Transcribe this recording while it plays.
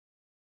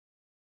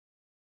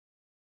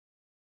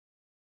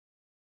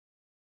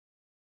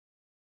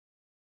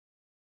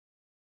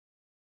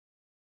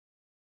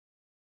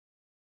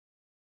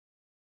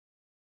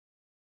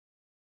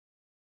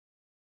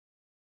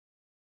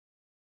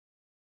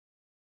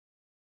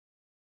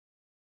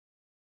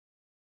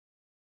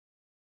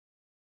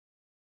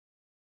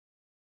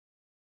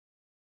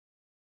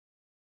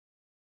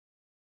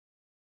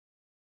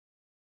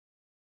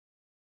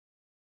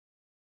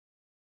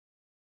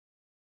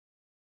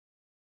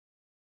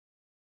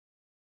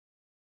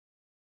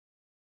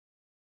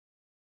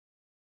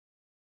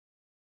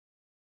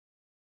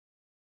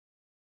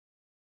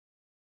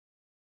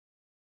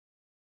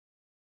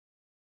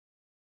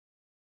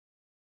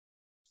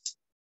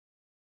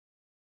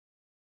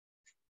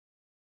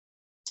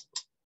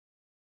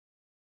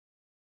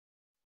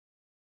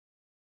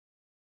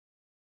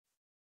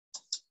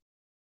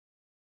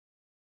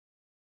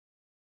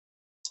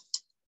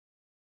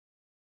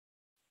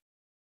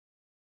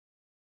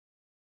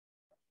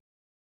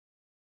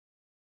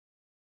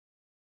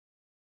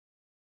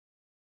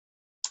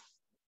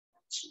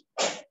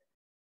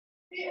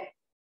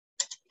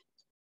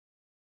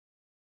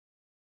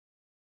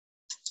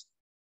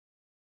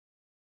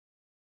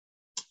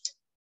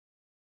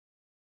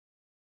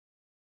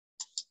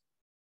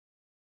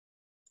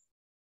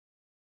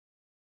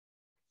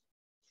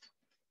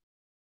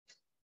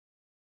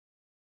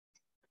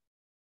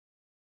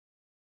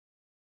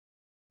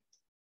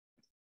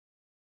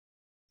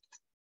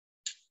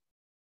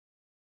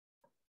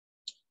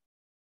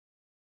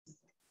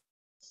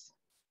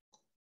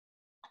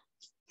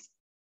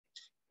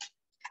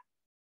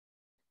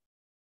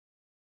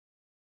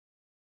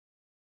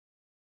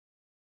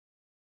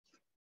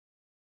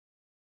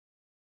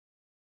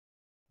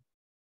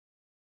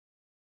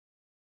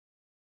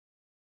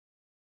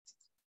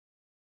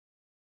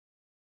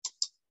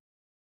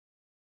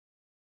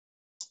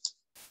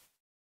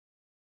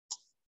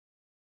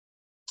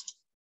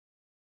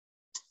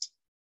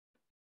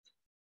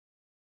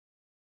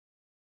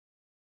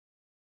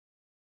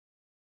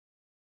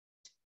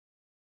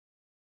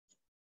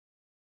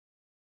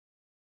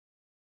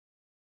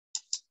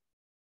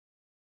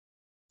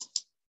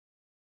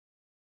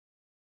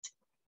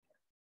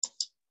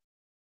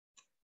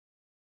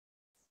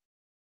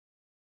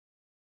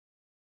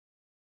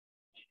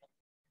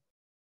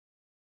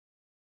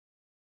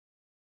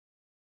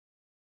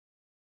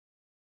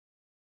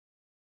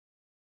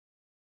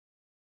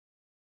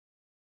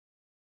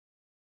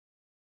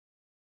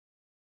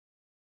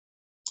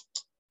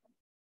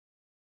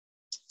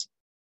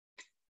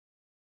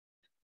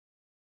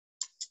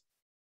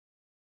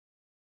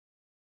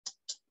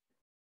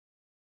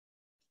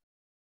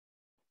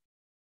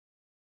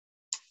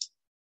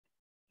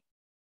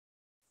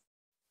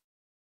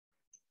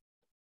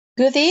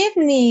Good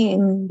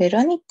evening,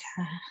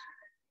 Veronica.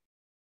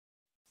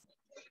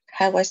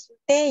 How was your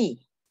day?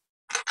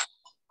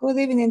 Good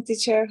evening,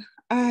 teacher.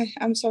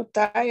 I'm so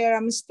tired.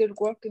 I'm still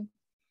working.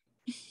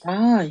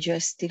 Oh, you're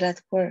still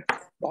at work.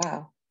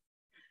 Wow.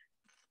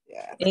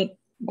 Yeah. And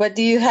what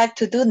do you have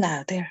to do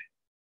now there?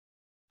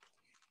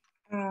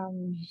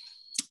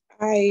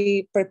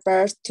 I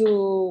prepared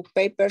 2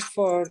 papers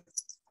for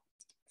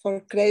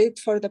credit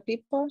for the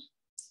people.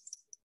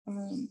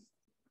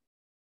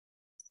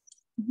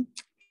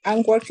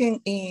 I'm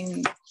working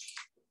in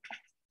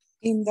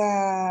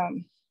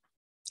the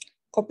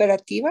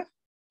cooperativa.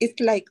 It's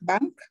like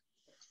bank.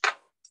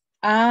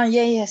 Ah,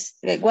 yes.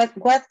 What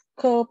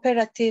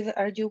cooperative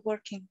are you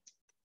working?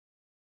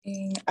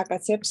 In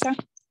Acacepsa.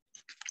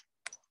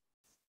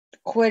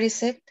 Where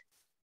is it?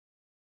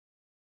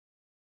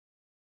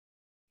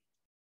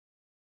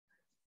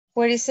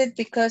 Where is it?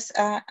 Because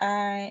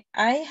I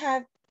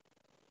have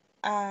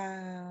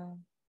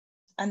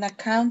an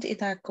account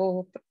in a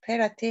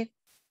cooperative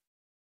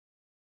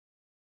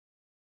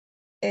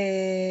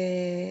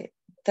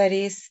that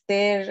is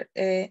there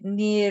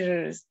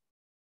near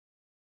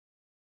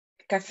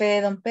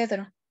Café Don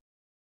Pedro.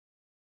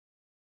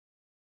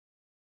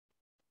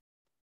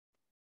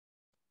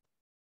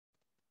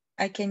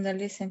 I cannot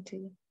listen to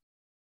you.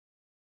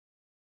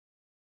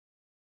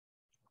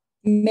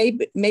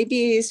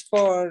 Maybe it's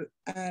for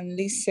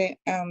listen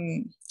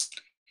and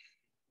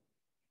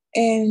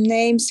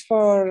names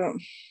for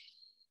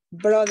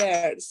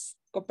brothers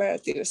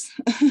cooperatives,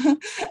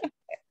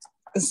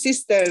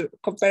 sister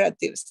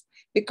cooperatives,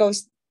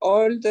 because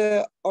all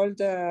the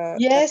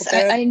yes,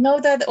 I know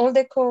that all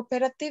the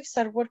cooperatives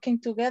are working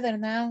together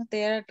now.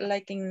 They are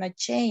like in a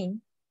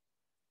chain.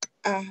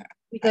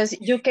 Because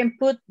you can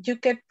put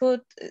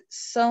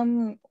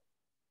some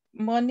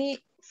money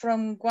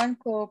from one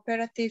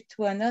cooperative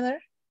to another.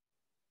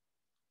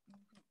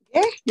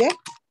 Yeah.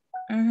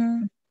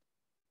 Mm-hmm.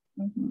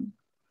 Mm-hmm.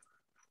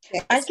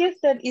 Yes. I guess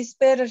that it's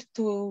better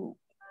to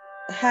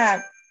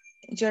have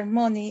your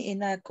money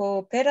in a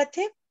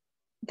cooperative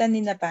than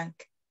in a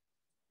bank.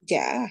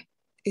 Yeah,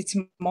 it's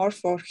more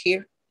for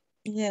here.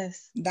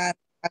 Yes. Yes.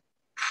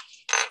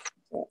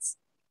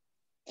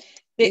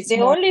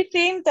 The only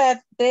thing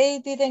that they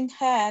didn't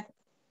have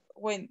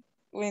when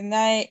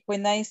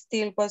I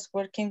still was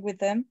working with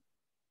them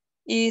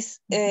is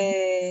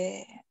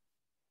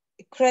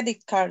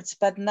credit cards,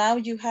 but now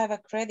you have a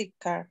credit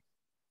card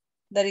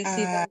that is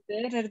even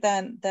better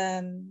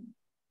than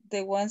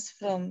the ones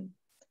from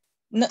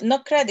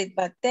not credit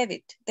but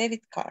debit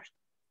card.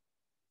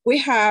 We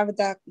have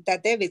the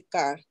debit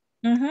card.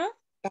 Mm-hmm.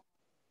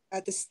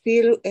 But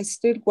still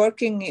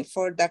working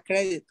for the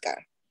credit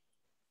card.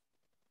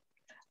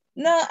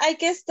 No, I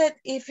guess that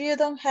if you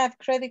don't have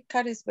credit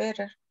card, it's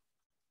better.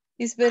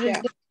 It's better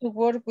just to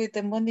work with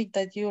the money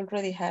that you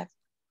already have.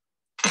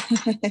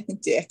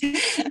 Yeah.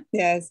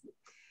 Yes,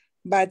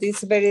 but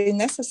it's very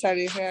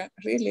necessary here,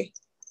 really,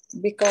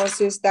 because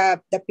it's the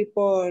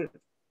people,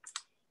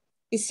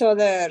 it's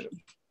other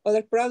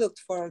product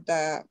for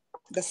the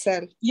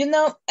sell. You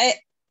know,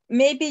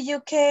 maybe you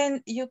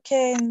can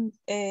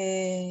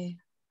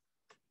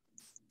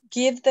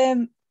give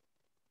them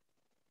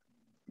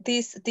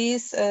this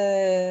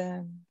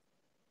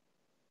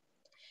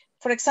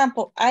for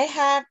example, I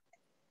have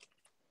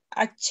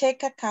a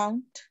check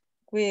account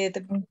with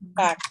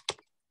BAC.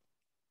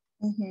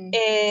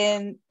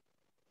 And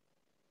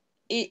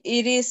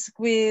it is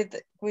with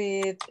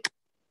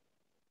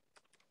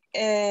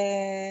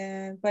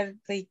what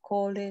they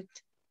call it.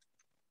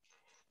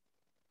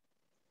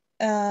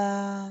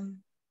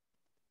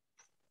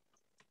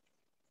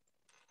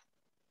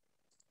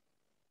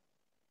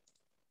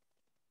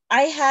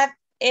 I have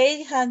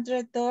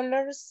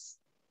 $800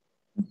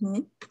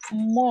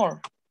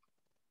 more.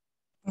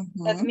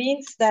 That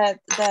means that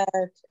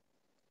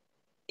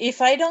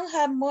if I don't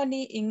have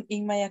money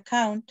in my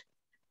account,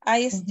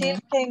 I still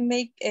can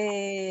make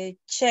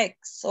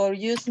checks or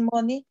use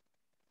money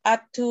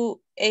up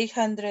to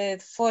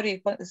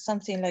 840,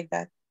 something like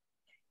that.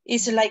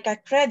 It's like a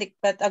credit,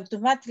 but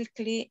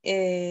automatically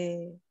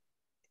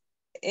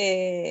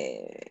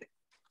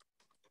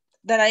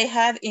that I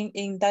have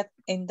in that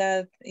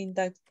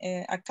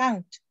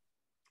account.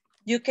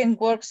 You can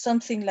work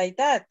something like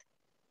that.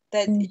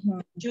 That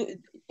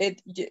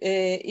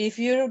if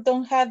you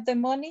don't have the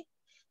money,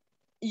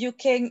 you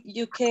can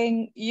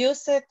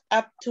use it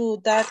up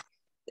to that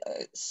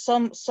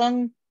some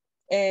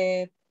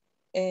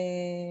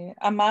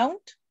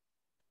amount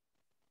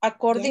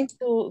according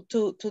to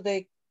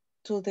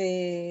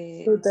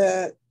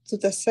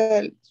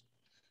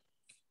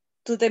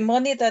the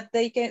money that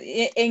they can.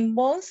 And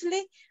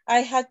monthly,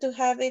 I had to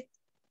have it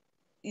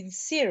in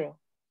zero.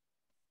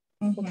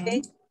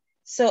 Okay,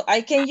 so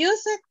I can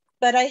use it,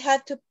 but I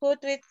had to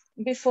put it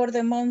before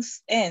the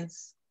month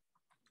ends.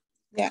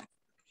 Yeah,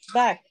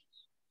 back.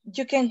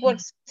 You can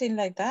work something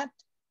like that.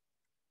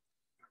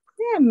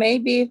 Yeah,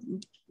 maybe.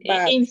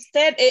 But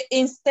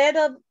instead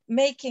of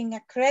making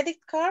a credit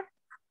card,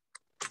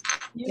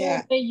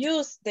 you may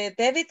use the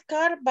debit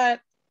card,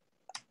 but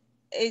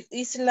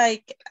it's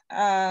like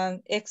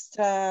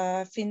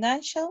extra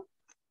financial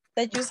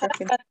that you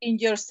have in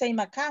your same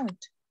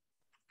account.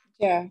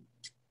 Yeah.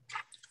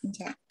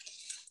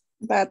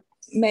 But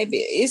maybe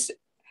it's,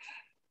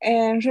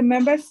 and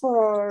remember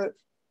for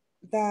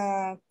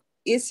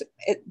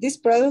this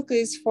product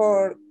is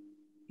for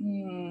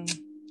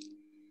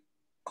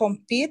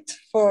compete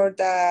for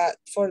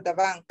the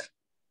bank.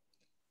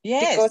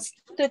 Yes, because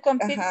to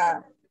compete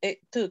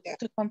to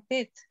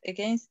compete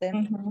against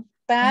them.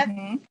 But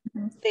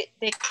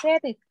the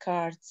credit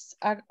cards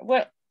are,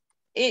 well,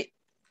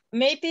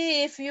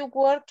 maybe if you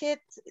work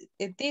it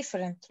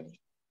differently,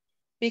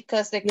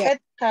 because the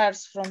credit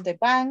cards from the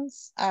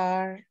banks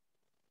are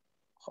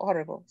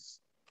horrible.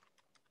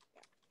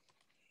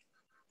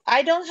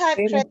 I don't have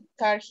credit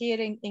card here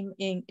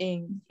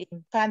in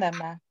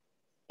Panama.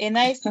 And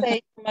I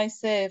say to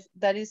myself,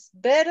 that is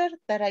better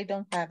that I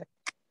don't have it.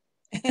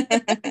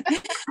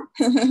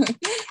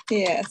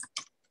 Yes.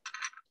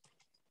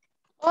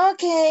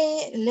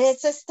 Okay,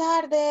 let's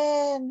start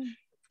then.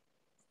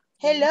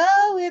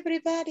 Hello,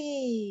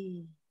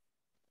 everybody.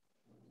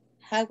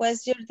 How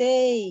was your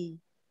day?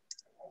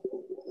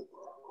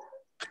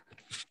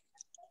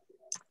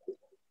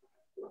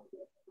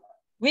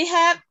 We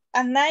have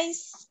a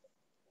nice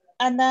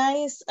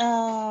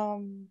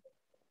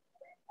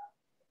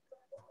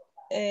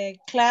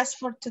class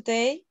for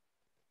today,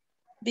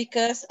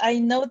 because I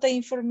know the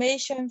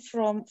information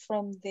from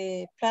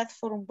the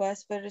platform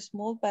was very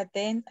small, but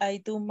then I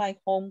do my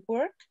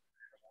homework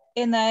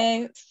and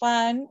I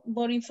find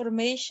more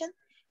information.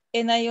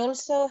 And I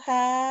also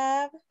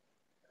have,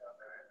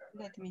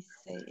 let me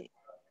see,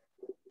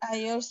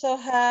 I also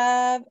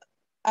have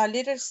a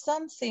little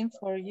something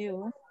for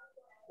you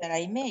that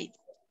I made.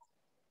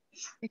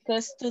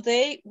 Because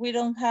today we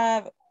don't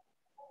have,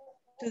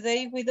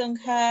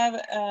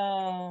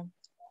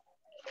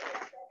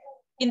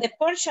 in the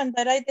portion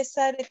that I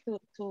decided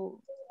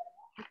to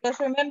because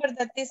remember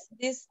that this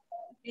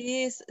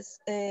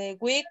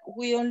week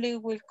we only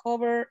will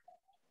cover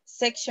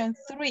section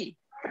 3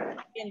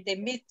 in the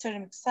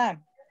midterm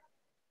exam.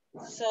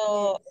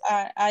 So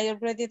I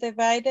already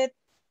divided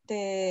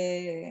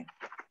the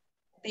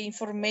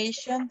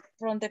information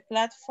from the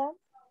platform.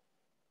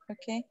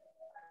 Okay.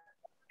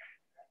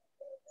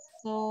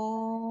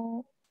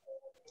 So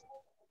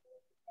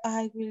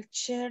I will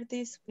share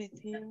this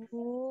with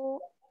you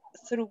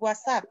through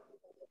WhatsApp.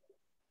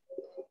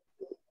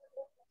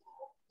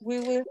 We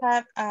will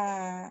have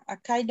a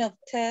kind of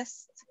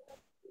test,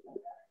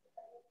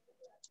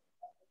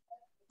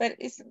 but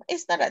it's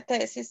not a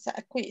test, it's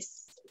a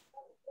quiz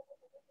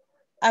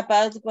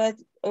about what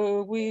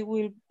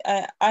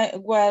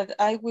what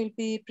I will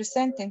be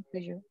presenting to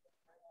you.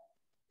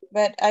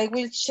 But I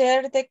will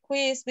share the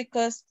quiz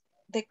because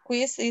the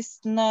quiz is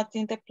not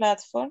in the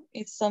platform,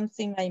 it's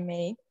something I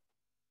made.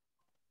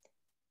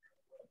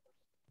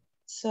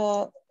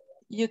 So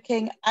you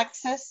can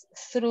access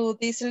through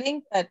this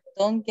link, but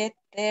don't get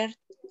there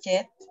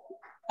yet.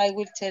 I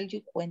will tell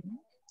you when.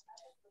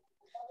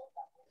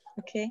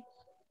 Okay,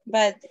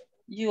 but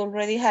you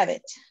already have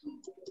it.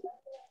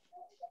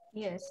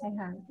 Yes, I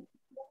have.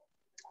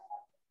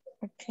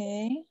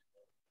 Okay.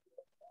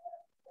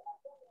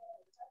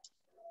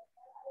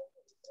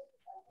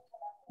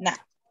 Now,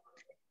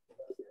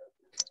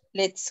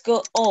 let's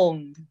go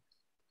on.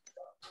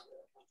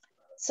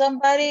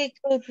 Somebody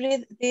could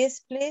read this,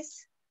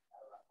 please?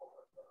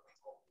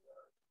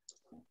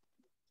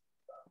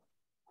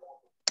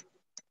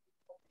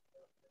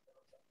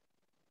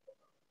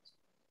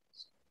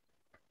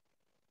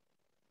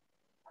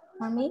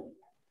 for me?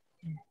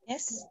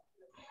 Yes.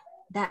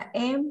 The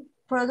end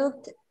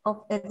product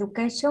of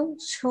education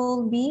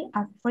should be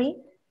a free,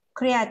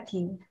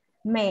 creative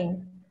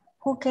man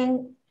who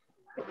can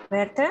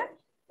better,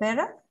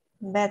 Battle.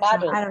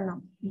 I don't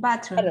know,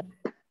 battle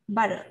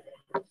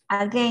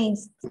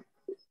against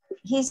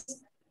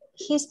his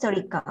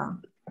historical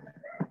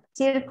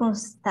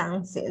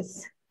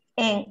circumstances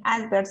and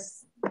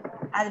adversities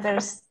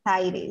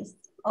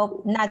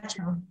of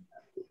nature.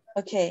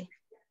 Okay.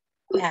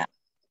 Now,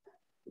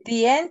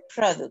 the end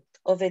product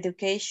of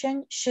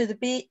education should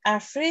be a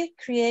free,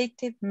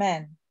 creative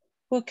man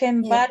who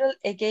can battle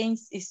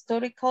against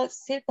historical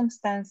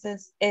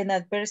circumstances and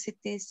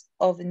adversities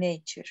of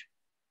nature.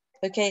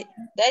 Okay,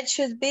 that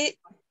should be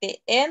the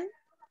end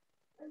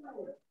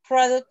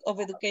product of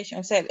education.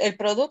 O sea, el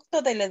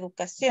producto de la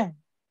educación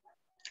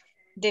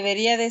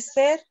debería de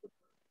ser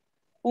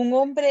un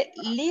hombre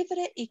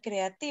libre y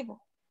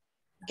creativo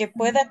que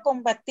pueda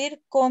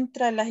combatir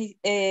contra las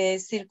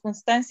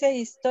circunstancias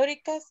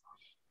históricas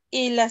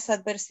y las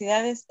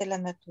adversidades de la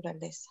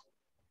naturaleza.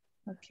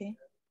 Okay.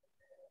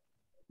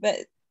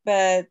 But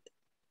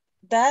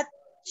that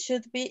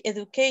should be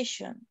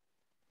education.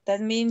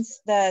 That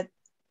means that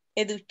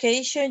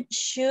education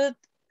should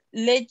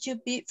let you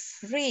be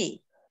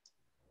free.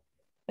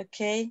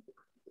 Okay.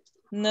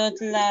 Not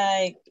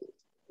like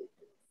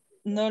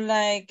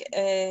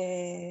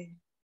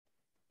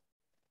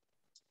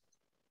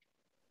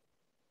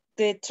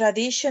the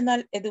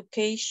traditional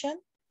education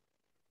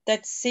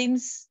that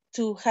seems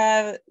to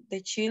have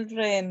the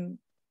children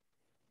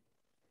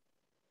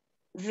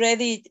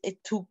ready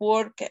to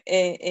work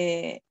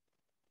in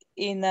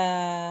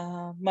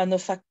a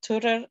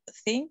manufacturer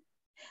thing.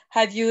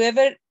 Have you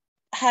ever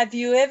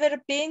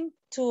been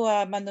to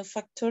a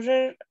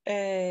manufacturer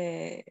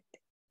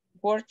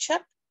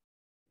workshop?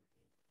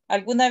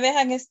 ¿Alguna vez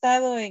han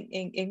estado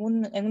en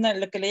una,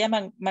 lo que le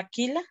llaman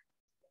maquila?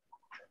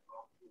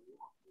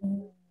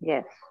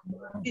 Yes.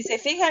 Si se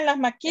fijan las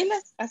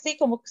maquilas, así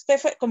como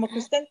que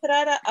usted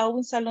entrara a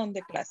un salón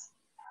de clase.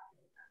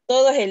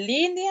 Todos en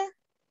línea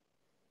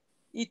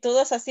y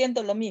todos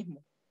haciendo lo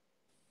mismo.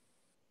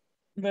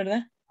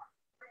 ¿Verdad?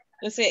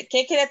 O sea,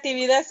 ¿qué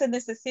creatividad se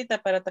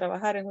necesita para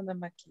trabajar en una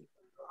maquila?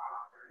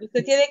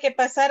 Usted tiene que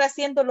pasar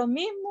haciendo lo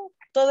mismo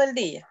todo el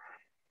día.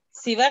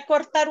 Si va a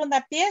cortar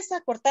una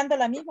pieza, cortando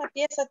la misma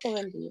pieza todo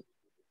el día.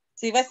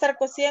 Si va a estar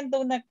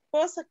cosiendo una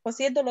cosa,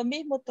 cosiendo lo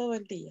mismo todo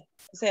el día.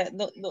 O sea,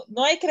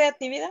 no hay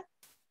creatividad.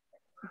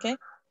 Okay?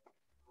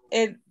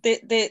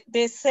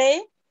 The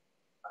same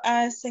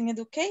as in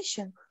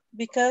education,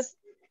 because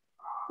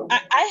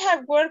I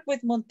have worked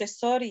with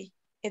Montessori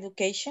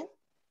education,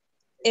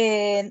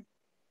 and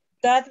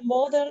that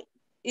model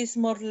is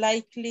more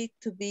likely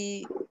to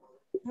be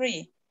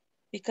free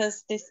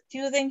because the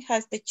student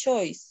has the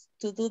choice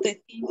to do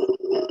the things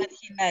that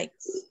he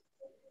likes.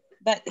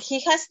 But he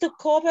has to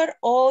cover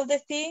all the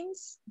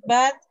things,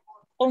 but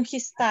on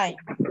his time.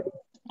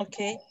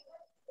 Okay.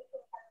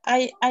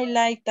 I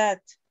like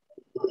that.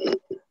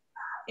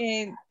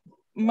 And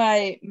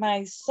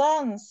my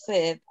son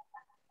said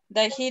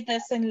that he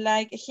doesn't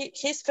like,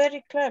 he's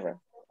very clever.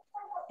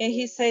 And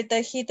he said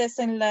that he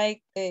doesn't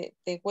like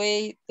the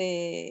way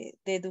the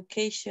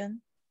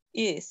education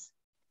is.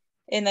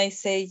 And I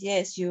say,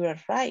 yes, you are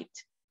right.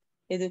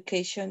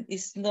 Education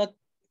is not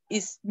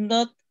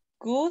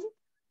good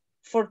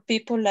for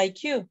people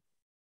like you.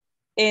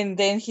 And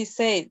then he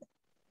said,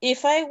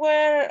 if I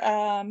were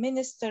a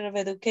minister of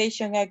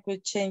education, I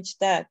could change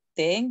that.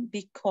 Then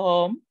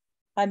become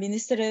a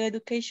minister of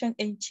education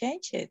and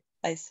change it,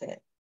 I said.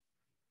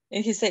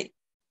 And he said,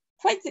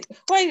 why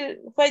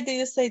do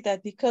you say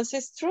that? Because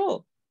it's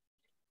true.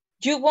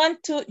 You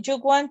want to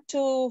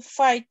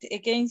fight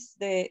against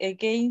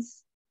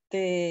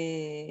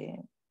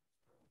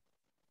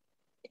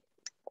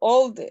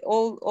all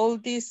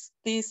these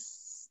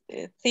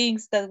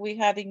things that we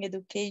have in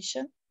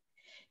education.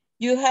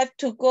 You have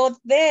to go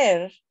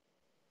there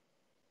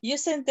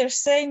using the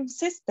same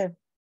system.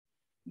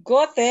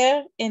 Go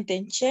there and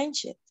then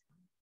change it.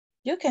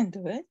 You can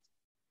do it.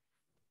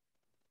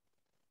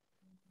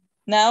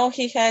 Now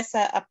he has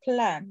a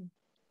plan.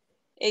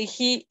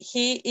 He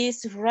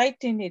is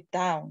writing it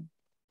down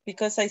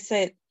because I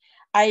said,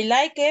 I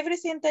like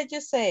everything that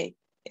you say.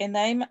 And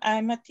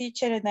I'm a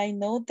teacher and I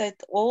know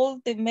that all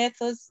the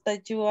methods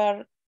that you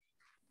are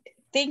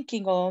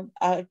thinking of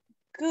are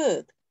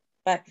good,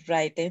 but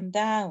write them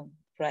down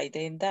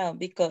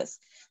because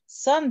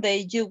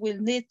someday you will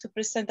need to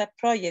present a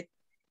project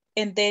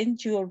and then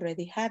you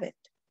already have it.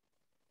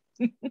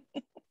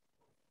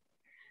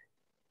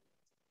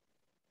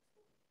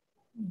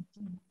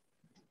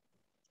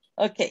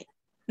 Okay,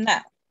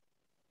 now,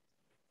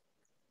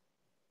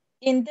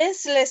 in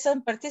this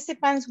lesson,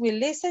 participants will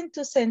listen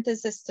to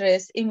sentence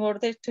stress in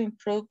order to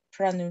improve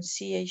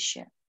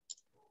pronunciation.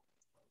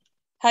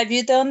 Have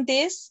you done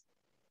this?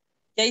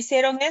 ¿Ya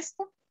hicieron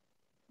esto?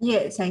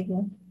 Yes, I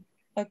do.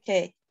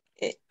 Okay.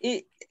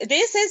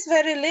 This is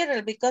very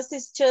little because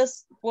it's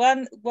just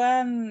one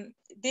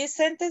this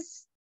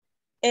sentence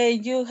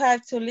and you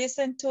have to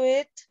listen to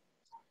it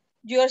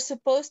you are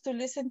supposed to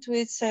listen to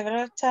it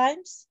several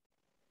times.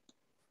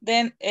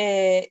 Then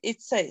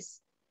it says,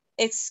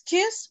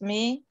 excuse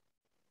me,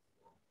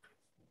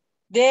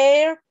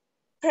 they're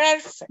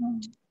perfect.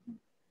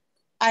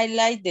 I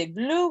like the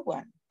blue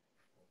one.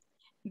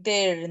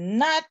 They're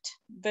not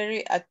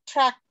very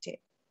attractive,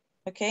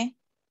 okay?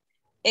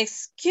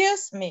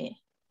 Excuse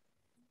me,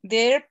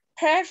 they're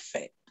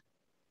perfect.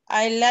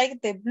 I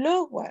like the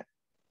blue one.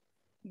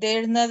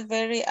 They're not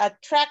very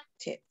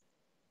attractive,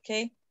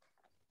 okay?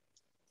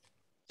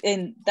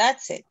 And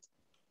that's it.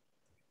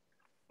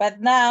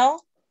 But now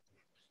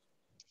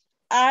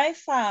I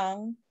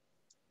found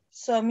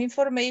some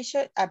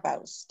information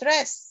about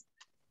stress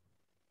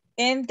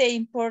and the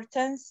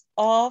importance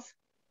of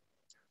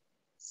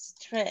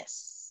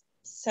stress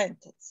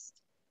sentence.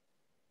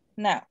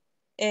 Now,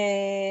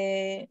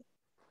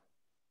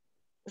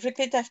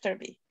 repeat after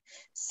me.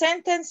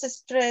 Sentence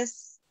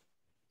stress.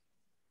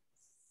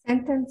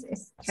 Sentence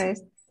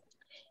stress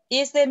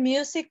Is the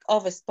music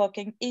of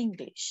spoken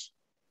English.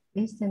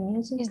 is the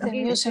music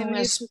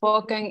of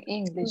spoken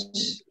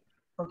English.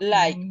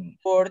 Like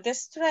word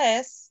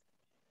stress.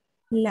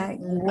 like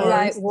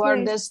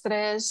word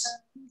stress.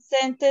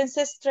 Sentence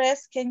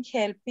stress can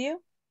help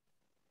you.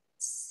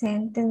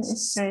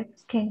 Sentence stress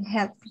can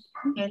help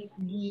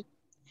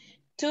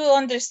To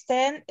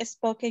understand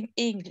spoken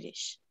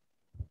English.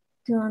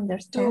 to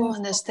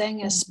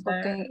understand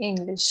spoken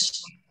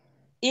English.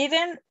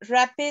 Even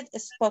rapid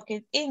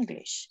spoken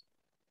English.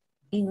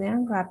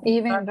 even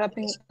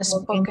rapid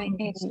spoken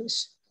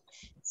English.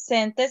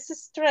 Sentence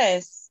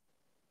stress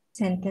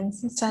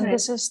sentence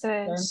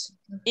stress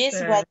is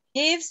what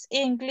gives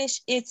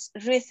English its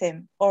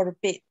rhythm or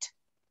beat.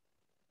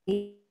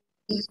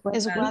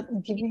 is what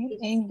giving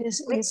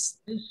English is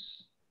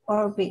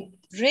or beat.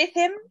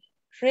 Rhythm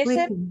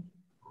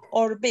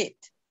or beat.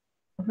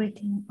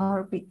 Written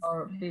or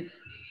beat.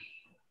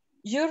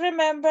 You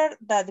remember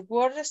that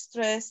word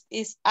stress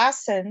is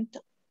accent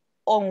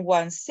on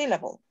one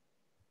syllable.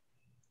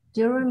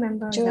 You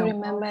remember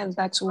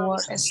that word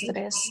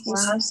stress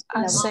is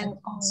accent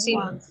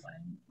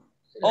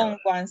on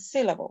one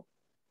syllable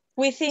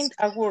within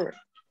a word.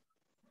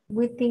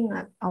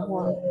 within a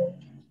word.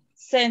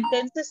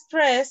 Sentence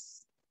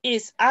stress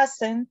is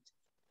accent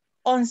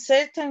on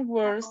certain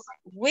words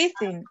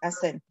within a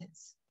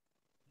sentence.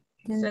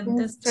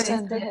 Sentence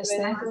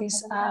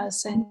is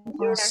accent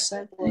on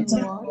certain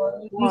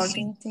words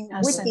within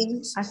a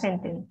sentence.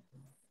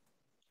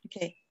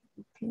 Okay.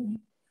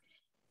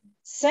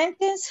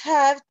 Sentences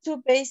have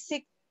two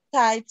basic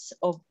types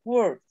of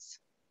words.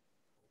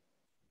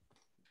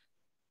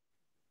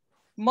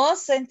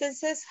 Most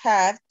sentences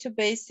have two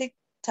basic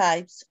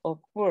types of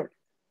words.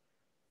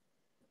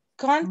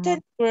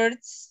 Content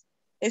words,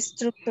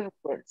 structured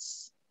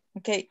words.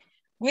 Okay,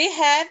 we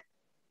have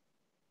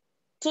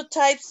two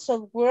types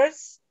of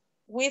words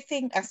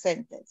within a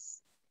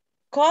sentence.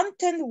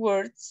 Content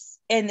words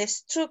and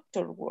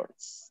structured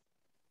words.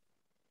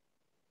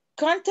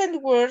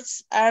 Content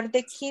words are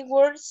the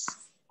keywords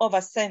of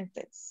a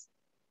sentence.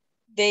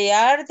 They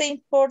are the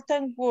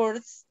important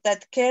words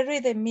that carry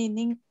the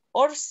meaning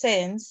or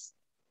sense.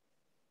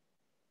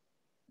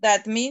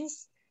 That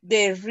means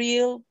the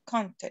real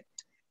content,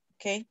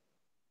 okay?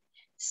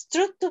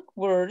 Structured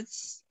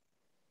words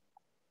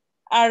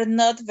are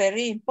not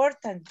very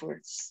important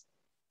words.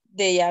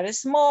 They are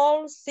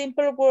small,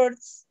 simple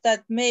words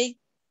that make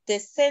the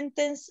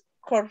sentence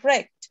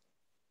correct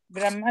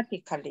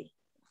grammatically.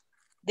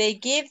 They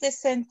give the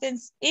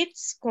sentence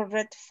its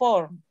correct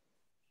form.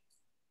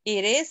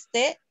 It is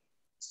the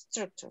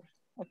structure,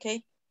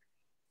 okay?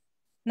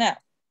 Now,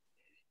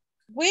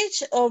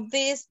 which of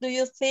these do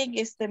you think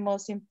is the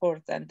most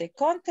important? The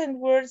content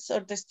words or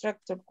the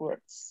structured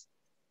words?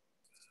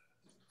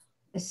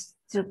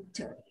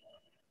 Structure.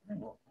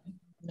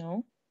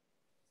 No.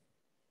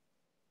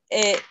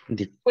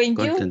 When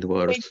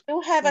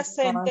you have a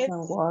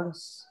sentence,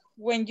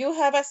 when you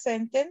have a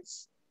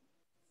sentence,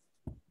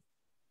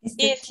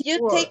 if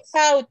you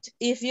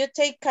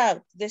take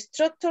out the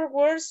structured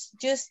words,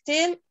 you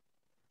still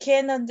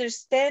can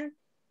understand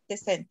the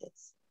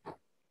sentence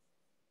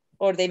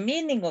or the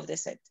meaning of the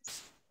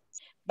sentence.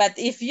 But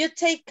if you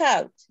take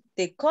out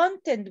the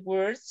content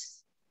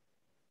words,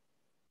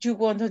 you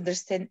won't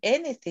understand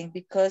anything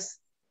because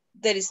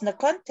there is no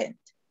content.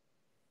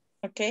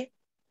 Okay,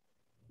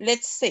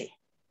 let's see.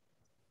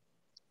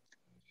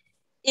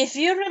 If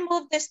you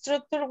remove the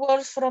structured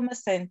words from a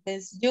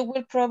sentence, you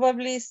will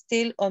probably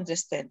still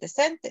understand the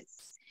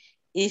sentence.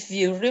 If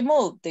you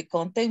remove the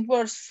content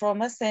words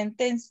from a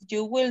sentence,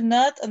 you will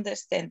not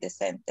understand the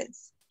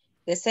sentence.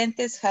 The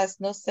sentence has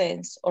no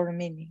sense or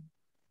meaning.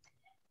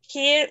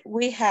 Here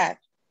we have,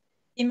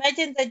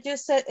 imagine that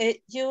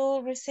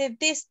you received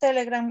this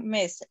Telegram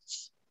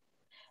message.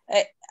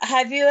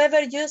 Have you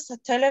ever used a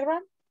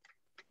Telegram?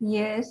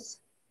 Yes.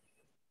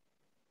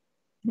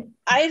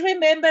 I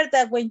remember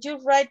that when you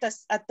write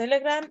a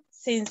telegram,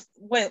 since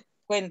when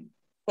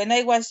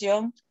I was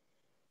young,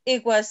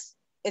 it was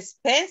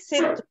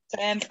expensive to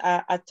send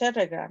a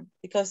telegram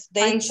because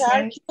they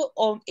charge you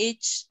on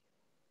each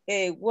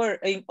word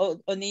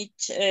on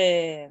each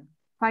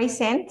 5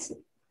 cents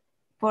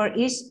for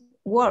each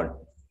word.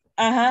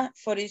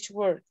 For each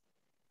word.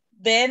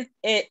 Then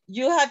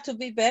you have to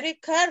be very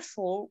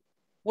careful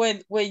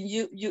when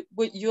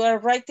you are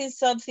writing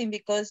something,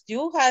 because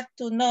you have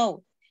to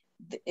know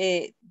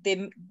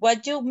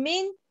what you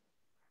mean.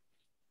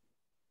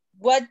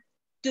 What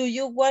do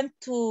you want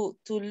to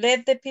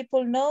let the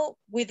people know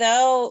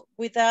without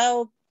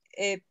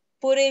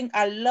putting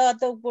a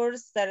lot of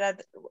words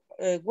that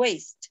are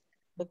waste,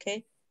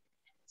 okay?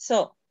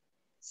 So,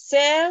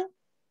 sell,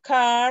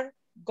 car,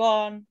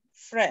 gone,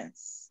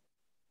 friends.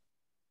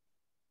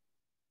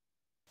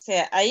 O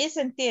sea, ahí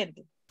se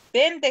entiende.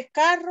 Vende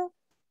carro,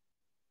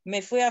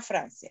 me fui a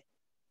Francia.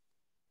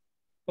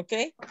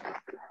 Okay?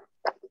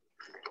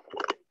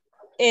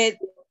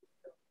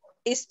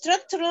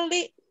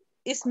 Structurally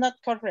is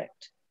not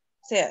correct.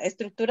 O sea,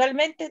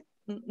 estructuralmente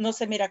no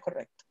se mira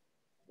correcto.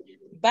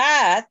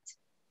 But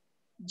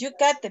you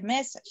got the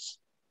message.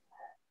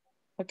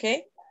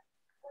 Okay?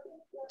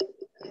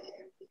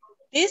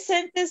 This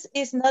sentence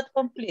is not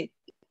complete.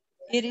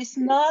 It is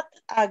not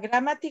a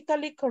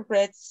grammatically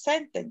correct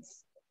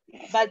sentence,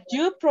 but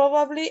you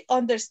probably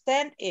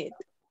understand it.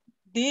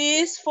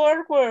 These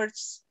 4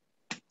 words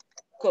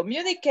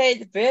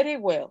communicate very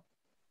well.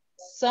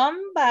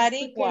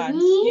 Somebody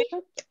wants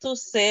you to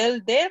sell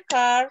their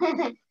car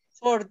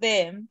for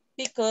them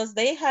because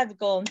they have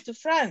gone to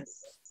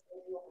France.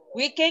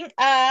 We can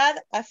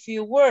add a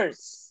few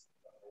words.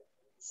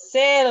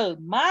 Sell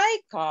my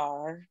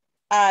car,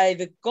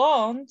 I've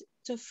gone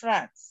to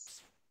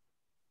France.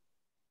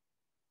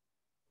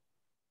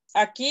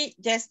 Aquí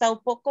ya está un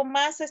poco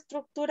más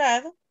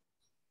estructurado,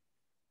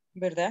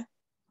 ¿verdad?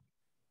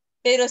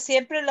 Pero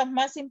siempre los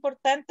más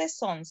importantes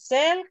son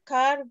sell,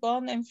 car,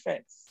 gone, and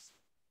friends.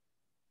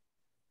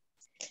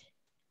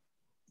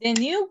 The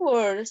new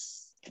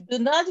words do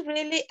not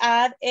really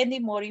add any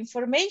more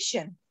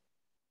information,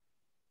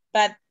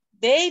 but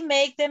they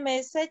make the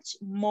message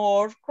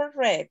more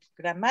correct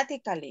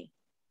grammatically.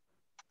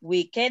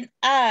 We can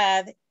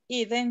add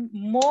even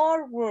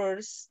more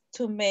words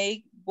to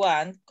make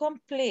one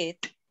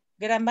complete,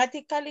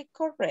 grammatically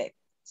correct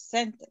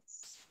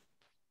sentence.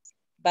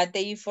 But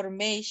the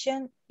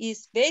information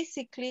is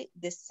basically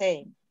the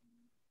same.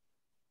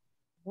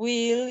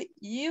 Will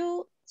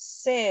you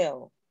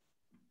sell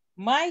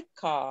my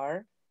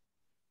car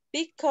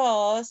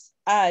because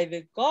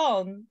I've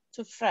gone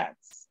to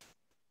France?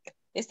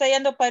 Esta ya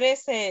no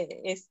parece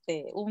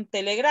un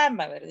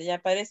telegrama, ¿verdad? Ya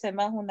parece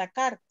más una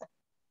carta.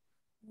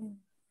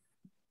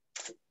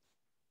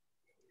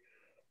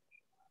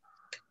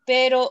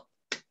 Pero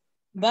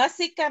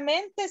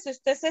básicamente, si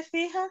usted se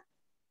fija,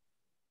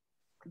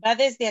 va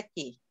desde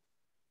aquí.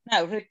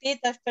 Now,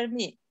 repeat after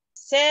me.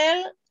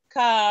 Sell,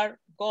 car,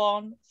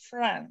 gone,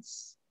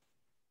 France.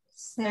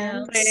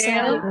 Sell,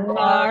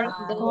 car,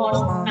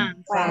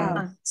 gone,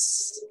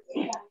 France.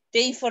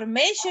 The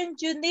information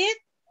you need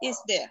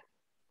is there.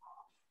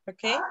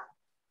 Okay?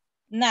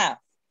 Now,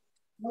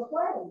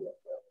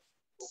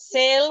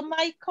 sell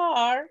my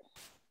car.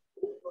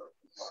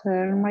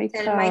 Sell my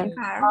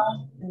car.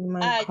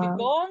 I've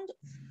gone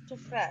to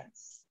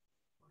France.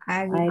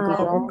 I've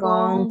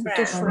gone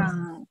to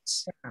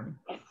France.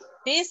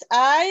 This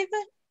I've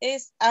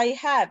is I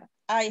have.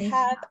 I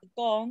have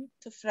gone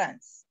to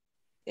France.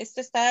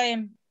 Esto está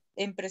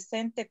en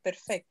presente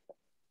perfecto.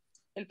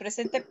 El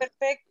presente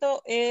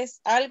perfecto es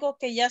algo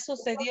que ya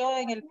sucedió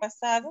en el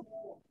pasado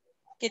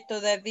que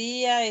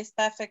todavía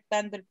está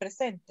afectando el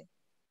presente.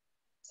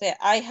 O sea,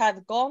 I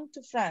have gone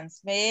to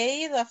France. Me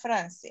he ido a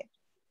Francia.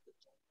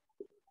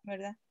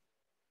 ¿Verdad?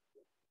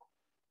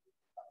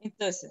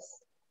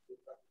 Entonces,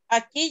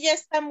 aquí ya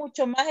está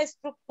mucho más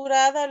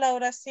estructurada la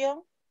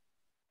oración,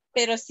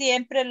 pero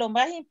siempre lo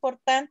más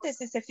importante,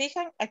 si se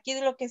fijan, aquí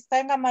de lo que está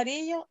en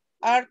amarillo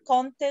are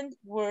content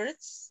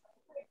words,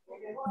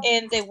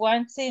 and the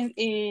ones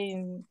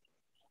in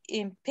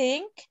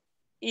pink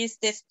is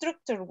the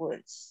structure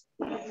words.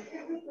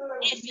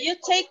 If you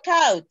take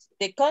out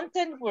the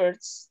content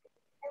words,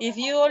 if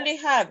you only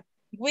have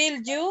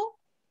will you,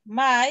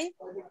 my,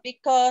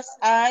 because,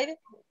 I,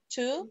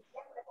 to,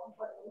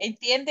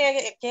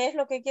 ¿entiende qué es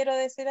lo que quiero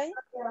decir ahí?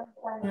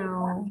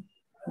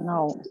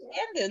 No.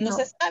 ¿Entiende? No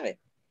se sabe.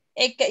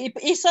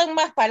 Y son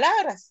más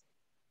palabras.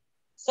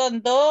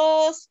 Son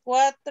 2,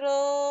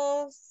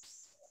 4,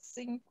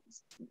 5,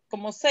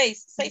 como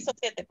 6 o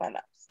 7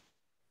 palabras.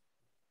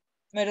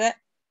 ¿Verdad?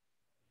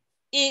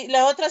 Y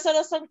las otras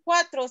solo son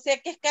 4, o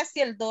sea que es casi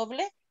el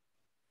doble.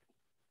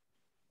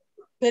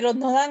 Pero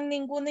no dan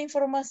ninguna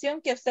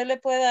información que a usted le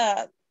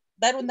pueda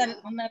dar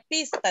una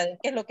pista de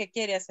qué es lo que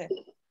quiere hacer.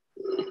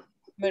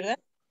 ¿Verdad?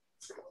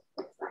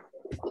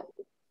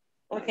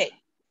 Okay.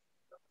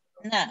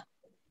 Now,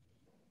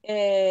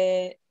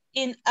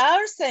 in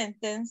our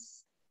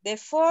sentence, the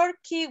 4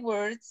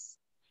 keywords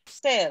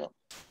sell,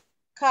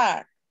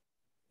 car,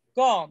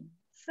 gone,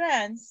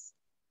 friends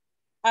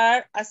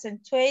are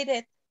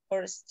accentuated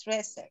or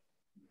stressed.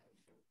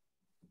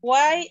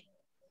 Why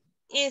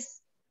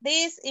is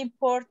this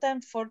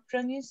important for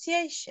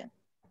pronunciation?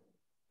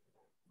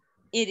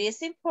 It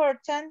is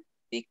important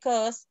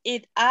because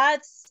it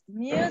adds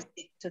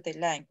music to the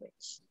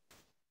language.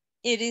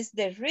 It is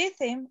the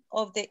rhythm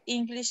of the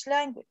English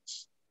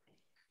language.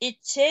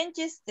 It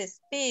changes the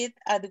speed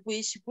at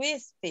which we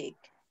speak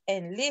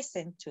and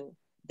listen to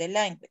the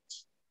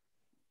language.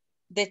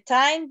 The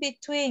time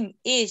between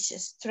each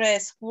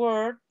stressed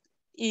word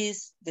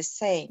is the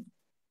same.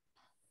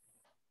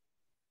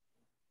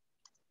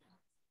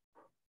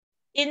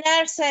 In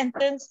our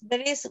sentence,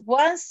 there is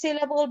one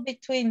syllable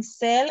between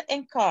sell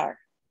and car,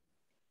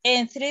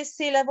 and 3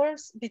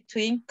 syllables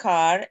between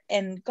car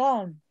and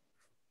gone.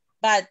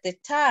 But the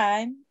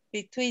time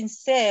between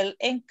sell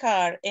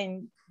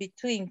and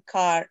between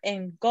car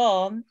and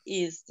gone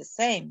is the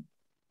same.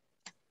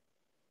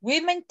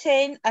 We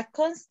maintain a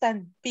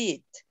constant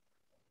beat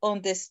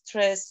on the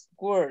stressed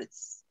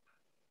words.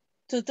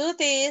 To do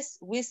this,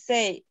 we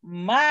say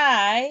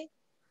my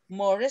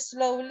more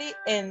slowly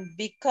and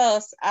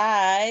because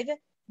I've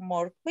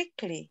more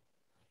quickly.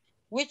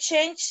 We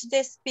change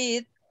the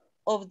speed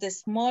of the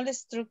small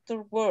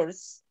structured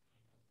words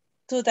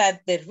so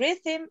that the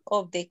rhythm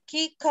of the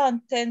key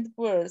content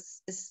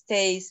words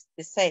stays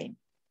the same.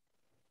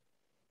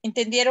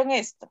 ¿Entendieron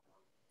esto?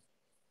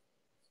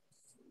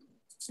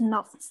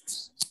 No.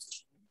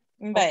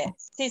 Vaya,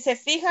 si se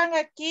fijan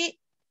aquí,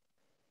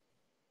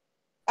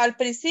 al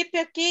principio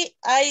aquí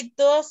hay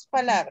 2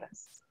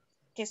 palabras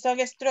que son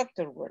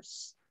structured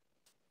words.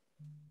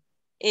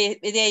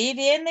 De ahí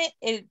viene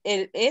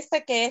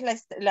esta que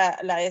es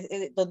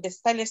donde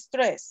está el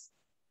stress,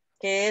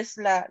 que es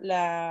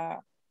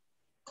la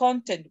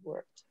content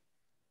word.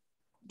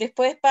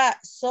 Después va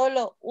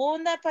solo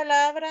una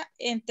palabra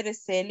entre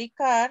sell y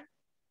car,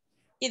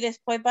 y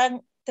después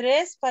van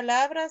 3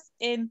 palabras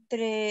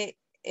entre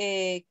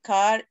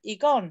car y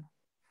gone.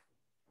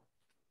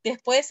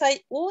 Después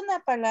hay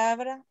una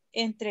palabra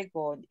entre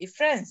gone y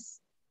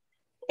friends.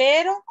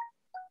 Pero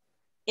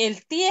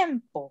el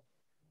tiempo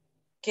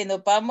que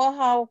nos vamos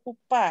a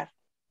ocupar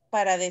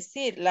para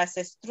decir las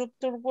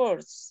structured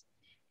words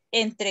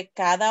entre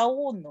cada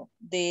uno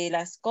de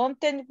las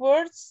content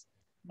words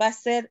va a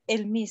ser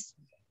el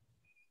mismo.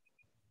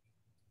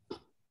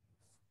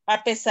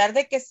 A pesar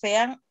de que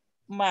sean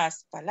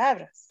más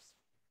palabras.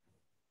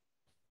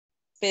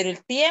 Pero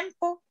el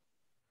tiempo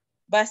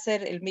va a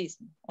ser el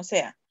mismo. O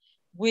sea,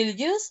 will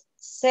you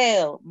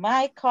sell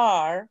my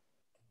car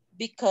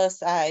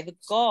because I've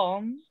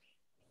gone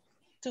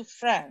to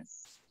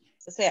France?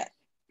 O sea,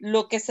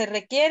 lo que se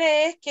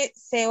requiere es que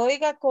se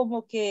oiga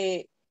como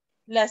que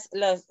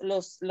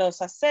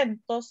los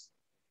acentos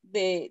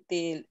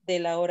de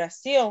la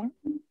oración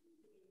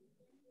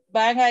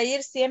van a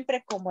ir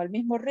siempre como al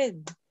mismo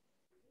ritmo.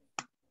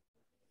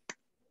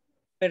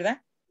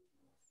 ¿Verdad?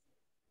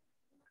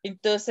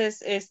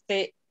 Entonces,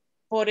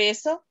 por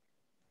eso,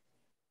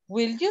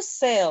 will you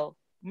sell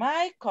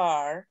my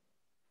car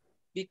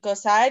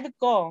because I've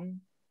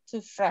gone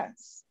to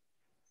France?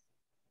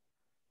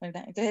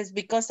 ¿Verdad? Entonces,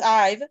 because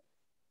I've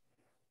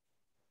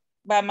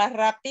va más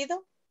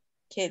rápido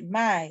que el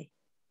my.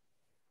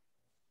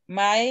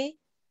 My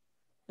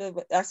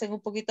lo hacen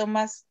un poquito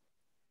más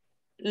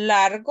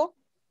largo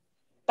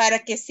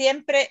para que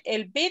siempre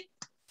el beat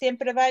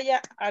siempre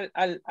vaya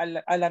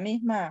a la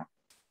misma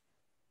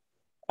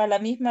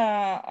al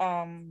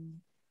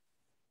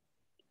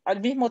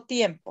mismo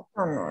tiempo.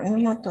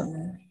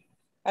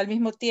 Al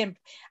mismo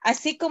tiempo.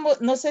 Así como,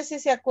 no sé si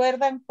se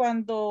acuerdan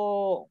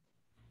cuando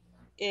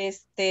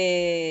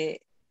en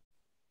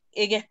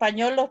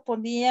español los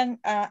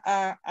ponían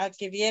a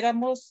que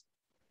viéramos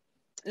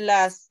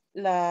las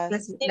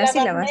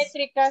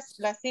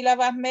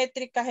sílabas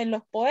métricas en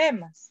los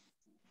poemas.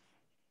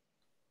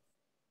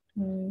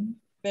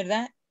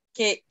 ¿Verdad?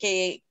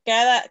 Que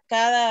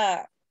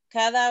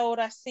cada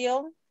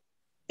oración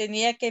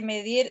tenía que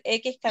medir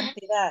X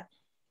cantidad,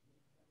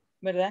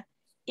 ¿verdad?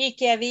 Y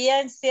que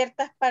había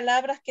ciertas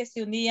palabras que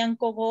se unían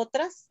con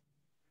otras,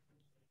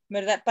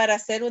 ¿verdad? Para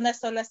hacer una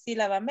sola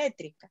sílaba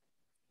métrica.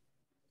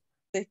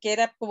 Entonces, que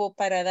era como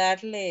para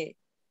darle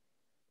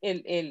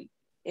el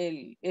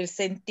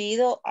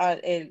sentido,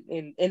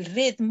 el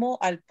ritmo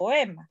al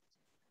poema.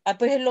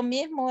 Pues es lo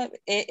mismo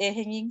es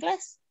en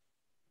inglés,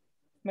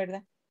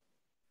 ¿verdad?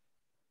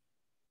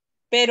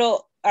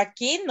 Pero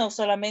aquí no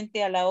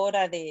solamente a la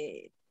hora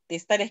de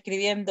estar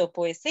escribiendo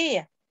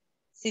poesía,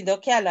 sino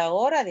que a la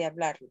hora de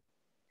hablarlo.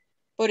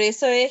 Por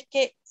eso es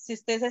que, si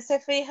ustedes se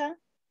fijan,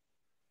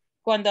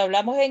 cuando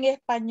hablamos en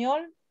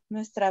español,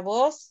 nuestra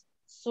voz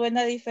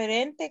suena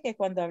diferente que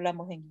cuando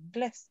hablamos en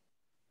inglés.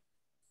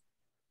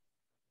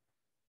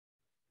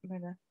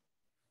 ¿Verdad?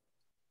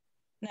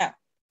 Now,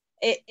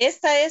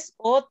 esta es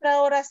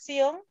otra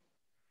oración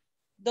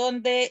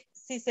donde,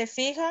 si se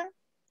fijan,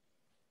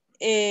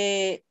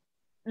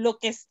 lo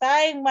que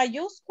está en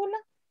mayúscula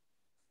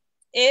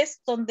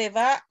es donde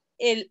va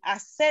el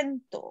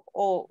acento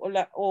o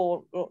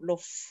lo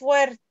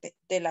fuerte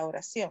de la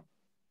oración.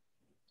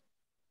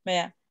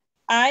 Vean,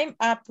 I'm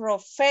a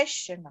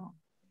professional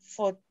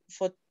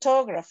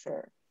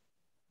photographer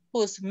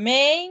whose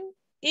main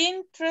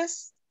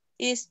interest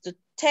is to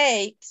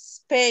take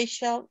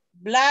special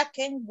black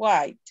and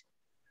white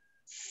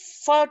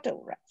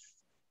photograph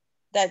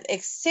that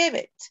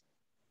exhibit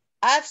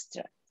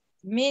abstract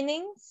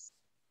meanings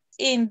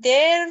in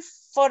their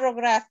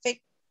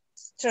photographic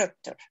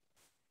structure,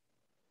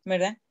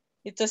 ¿verdad?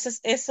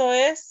 Entonces, eso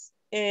es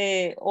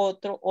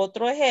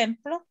otro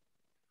ejemplo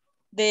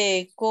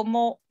de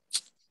cómo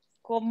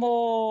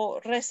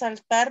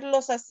resaltar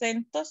los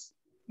acentos,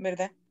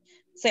 ¿verdad?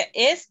 O sea,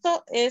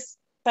 esto es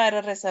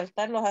para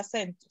resaltar los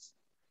acentos.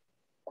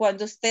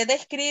 Cuando usted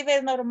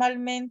escribe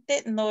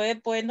normalmente, no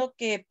es bueno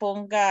que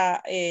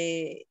ponga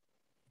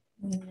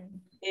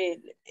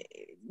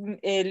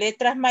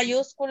letras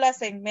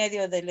mayúsculas en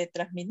medio de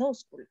letras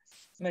minúsculas,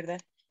 ¿verdad?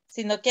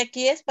 Sino que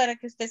aquí es para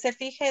que usted se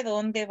fije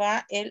dónde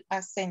va el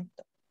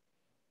acento.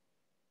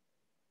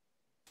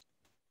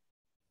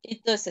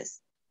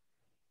 Entonces,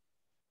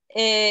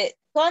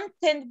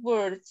 content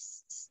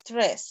words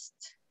stressed,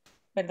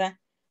 ¿verdad?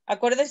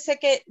 Acuérdense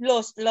que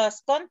los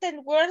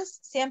content words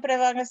siempre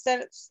van a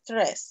ser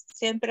stressed,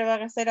 siempre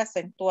van a ser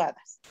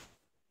acentuadas,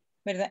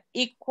 ¿verdad?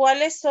 ¿Y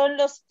cuáles son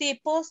los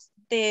tipos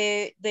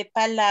de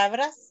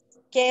palabras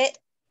que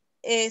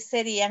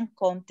serían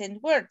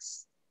content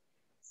words?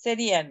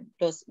 Serían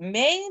los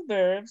main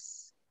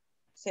verbs,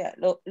 o sea,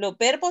 los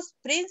verbos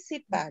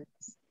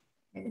principales.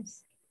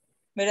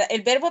 ¿Verdad?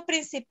 El verbo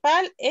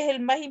principal es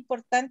el más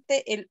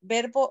importante, el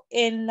verbo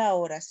en la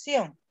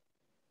oración,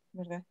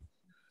 ¿verdad?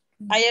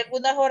 Hay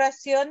algunas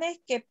oraciones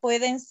que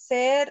pueden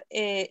ser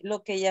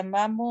lo que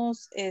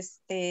llamamos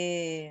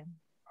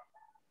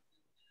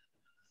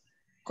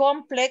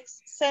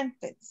complex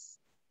sentence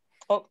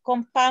o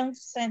compound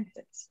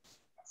sentence.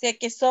 O sea,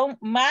 que son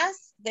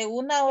más de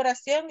una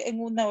oración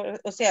en una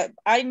oración. O sea,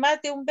 hay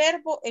más de un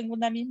verbo en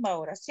una misma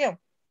oración.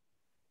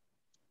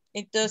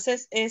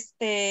 Entonces,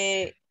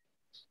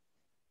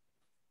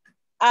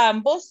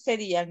 ambos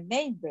serían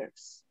main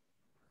verbs,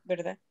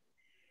 ¿verdad?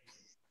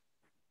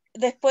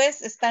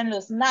 Después están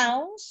los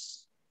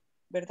nouns,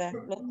 ¿verdad?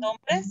 Los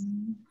nombres,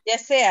 ya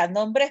sea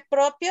nombres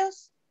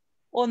propios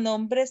o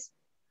nombres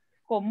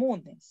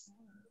comunes,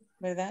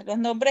 ¿verdad? Los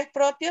nombres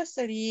propios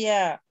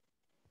sería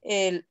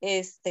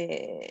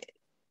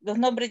los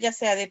nombres ya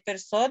sea de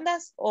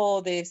personas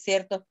o de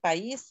ciertos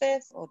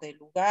países o de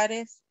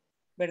lugares,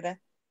 ¿verdad?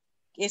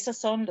 Esos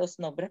son los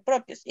nombres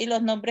propios. Y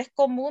los nombres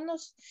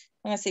comunes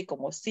son así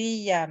como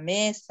silla,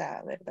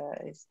 mesa, ¿verdad?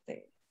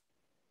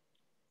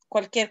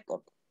 Cualquier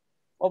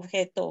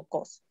objeto o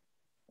cosa.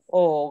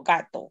 O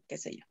gato, qué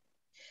sé yo.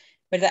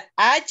 ¿Verdad?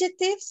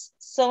 Adjectives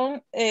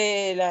son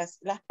las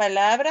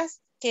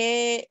palabras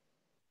que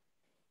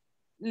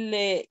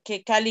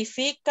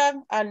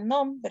califican al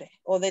nombre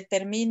o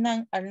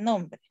determinan al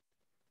nombre,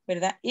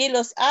 ¿verdad? Y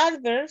los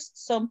adverbs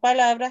son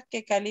palabras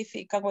que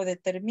califican o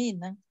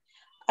determinan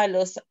a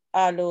los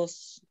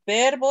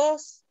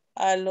verbos,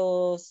 a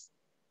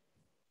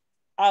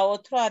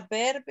otro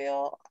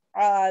adverbio,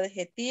 a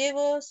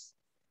adjetivos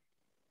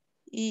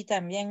y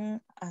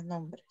también a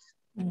nombres,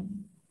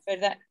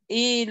 ¿verdad?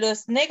 Y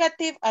los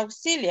negative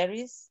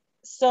auxiliaries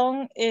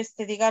son,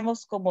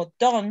 digamos, como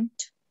don't,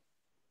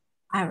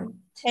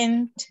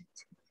 can't,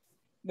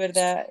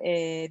 ¿verdad?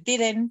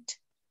 Didn't.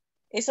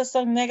 Esos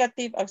son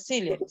negative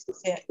auxiliaries, o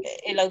sea,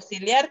 el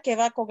auxiliar que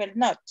va con el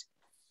not.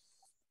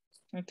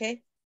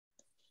 ¿Ok?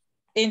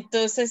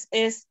 Entonces,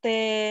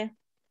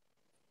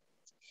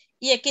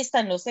 y aquí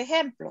están los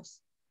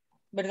ejemplos,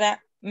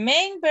 ¿verdad?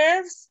 Main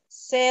verbs,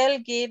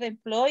 sell, give,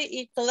 employ,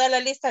 y toda la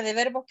lista de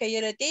verbos que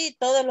yo le di,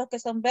 todos los que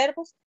son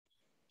verbos,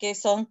 que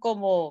son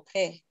como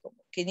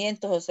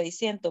 500 o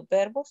 600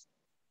 verbos.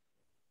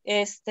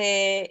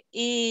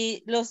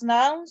 Y los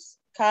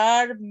nouns,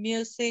 car,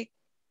 music,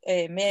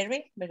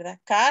 Mary, ¿verdad?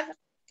 Car,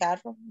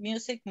 carro,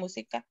 music,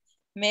 música,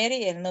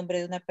 Mary, el nombre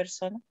de una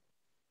persona.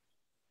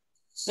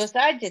 Los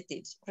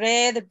adjectives,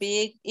 red,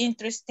 big,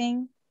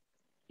 interesting.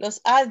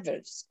 Los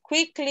adverbs,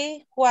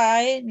 quickly,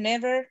 why,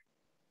 never.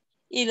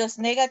 Y los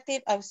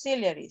negative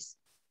auxiliaries,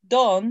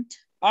 don't,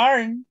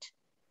 aren't,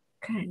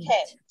 can't,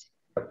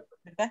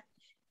 ¿verdad?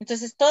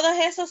 Entonces, todos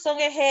esos son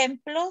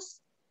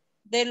ejemplos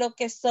de lo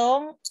que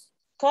son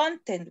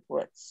content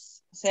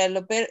words. O sea,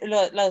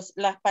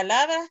 las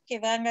palabras que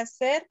van a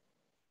ser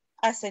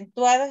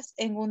acentuadas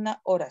en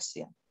una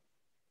oración.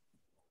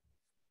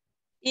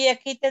 Y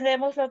aquí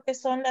tenemos lo que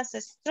son las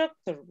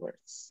structure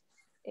words.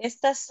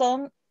 Estas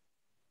son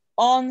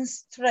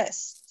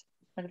unstressed,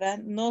 ¿verdad?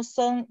 No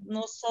son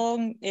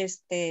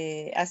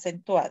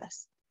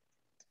acentuadas.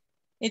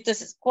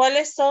 Entonces,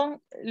 ¿cuáles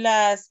son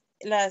las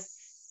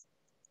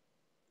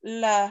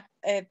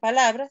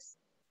palabras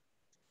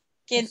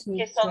que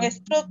son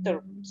structure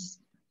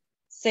words?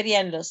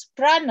 Serían los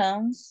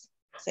pronouns,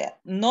 o sea,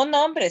 no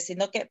nombres,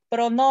 sino que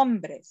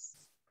pronombres.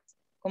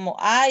 Como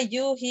I,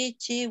 you, he,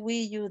 she,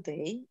 we, you,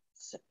 they.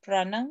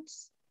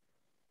 Pronouns.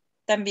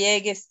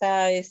 También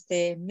está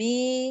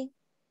me,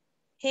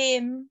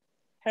 him,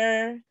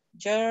 her,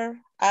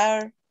 your,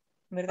 our,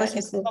 ¿verdad?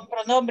 Estos son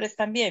pronombres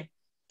también,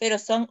 pero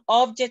son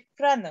object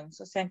pronouns,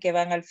 o sea, que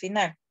van al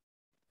final.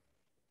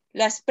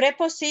 Las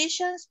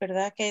prepositions,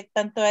 ¿verdad? Que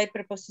tanto hay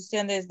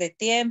preposiciones de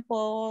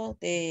tiempo,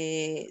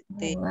 de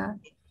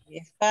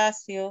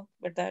espacio,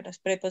 ¿verdad? Las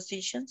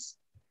prepositions.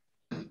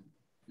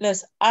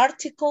 los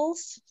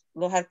articles,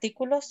 los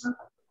artículos,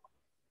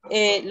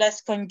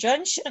 las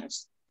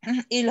conjunctions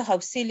y los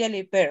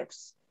auxiliary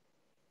verbs.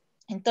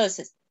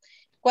 Entonces,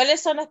 ¿cuáles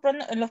son los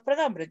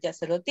pronombres? Ya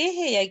se los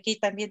dije y aquí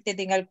también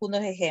tienen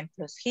algunos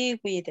ejemplos. He,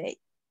 we,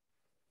 they.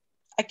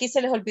 Aquí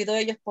se les olvidó a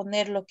ellos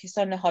poner lo que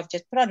son los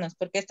object pronouns,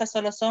 porque estas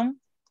solo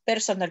son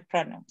personal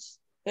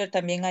pronouns, pero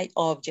también hay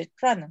object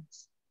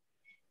pronouns.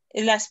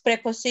 Las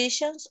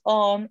prepositions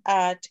on,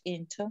 at,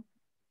 into.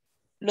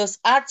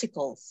 Los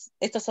articles,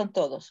 estos son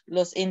todos,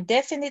 los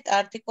indefinite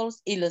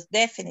articles y los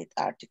definite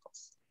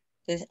articles.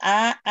 Entonces,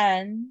 a,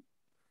 and,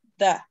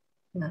 the.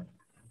 No.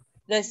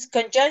 Las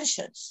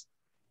conjunctions,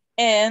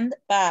 and,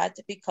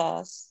 but,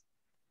 because.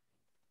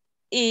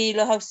 Y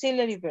los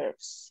auxiliary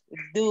verbs,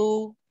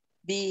 do,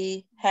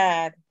 be,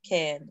 had,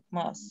 can,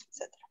 must,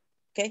 etc.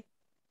 ¿Ok?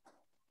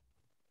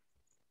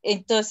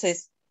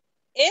 Entonces,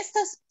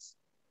 estas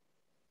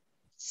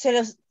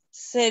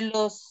se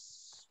los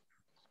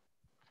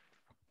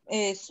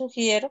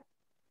sugiero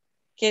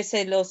que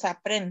se los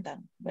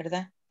aprendan,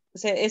 ¿verdad? O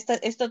sea,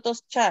 estos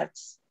dos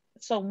charts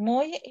son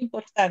muy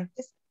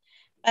importantes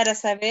para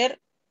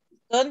saber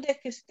dónde es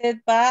que usted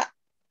va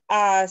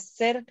a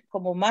hacer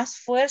como más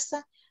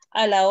fuerza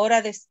a la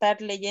hora de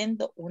estar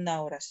leyendo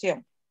una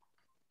oración.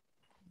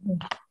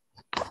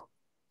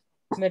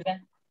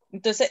 ¿Verdad?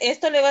 Entonces,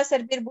 esto le va a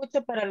servir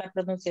mucho para la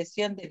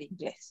pronunciación del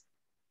inglés.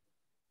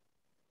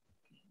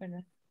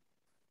 ¿Verdad?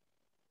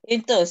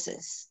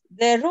 Entonces,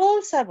 the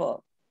rules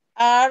above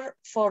are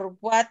for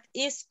what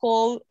is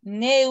called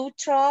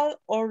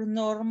neutral or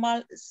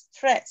normal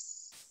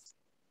stress.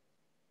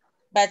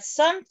 But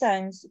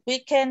sometimes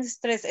we can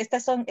stress,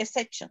 estas son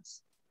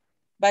exceptions,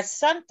 but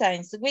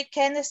sometimes we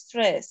can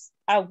stress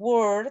a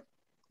word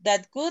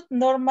that would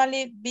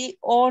normally be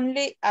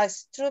only a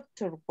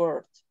structured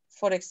word.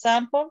 For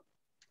example,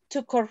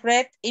 to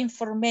correct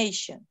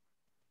information.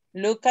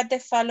 Look at the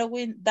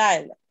following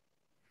dialogue.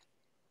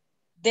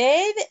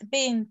 They've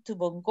been to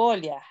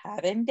Mongolia,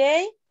 haven't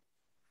they?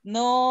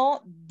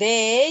 No,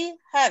 they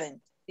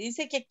haven't.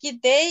 Dice que aquí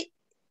they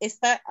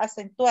está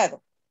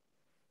acentuado.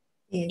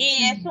 Yes.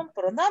 Y es un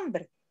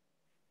pronombre.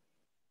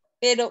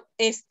 Pero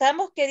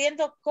estamos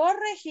queriendo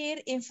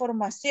corregir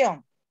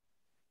información.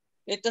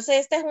 Entonces,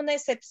 esta es una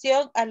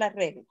excepción a la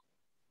regla.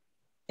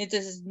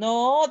 Entonces,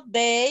 no,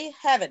 they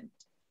haven't.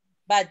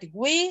 But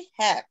we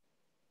have.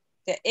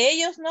 O sea,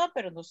 ellos no,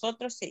 pero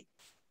nosotros sí.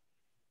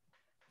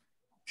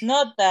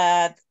 Note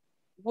that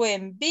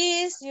when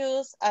be is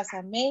used as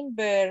a main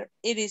verb,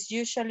 it is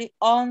usually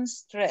on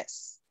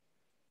stress.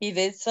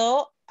 Even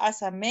so,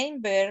 as a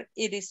main verb,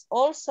 it is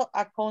also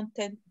a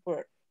content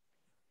verb.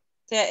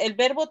 O sea, el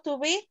verbo to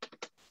be,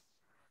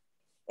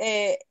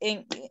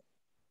 en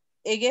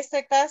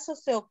este caso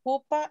se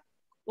ocupa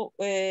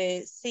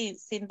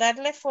sin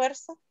darle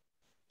fuerza,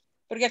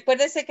 porque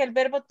acuérdense que el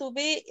verbo to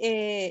be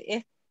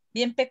es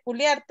bien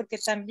peculiar, porque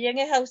también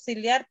es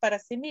auxiliar para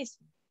sí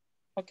mismo.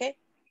 ¿Ok?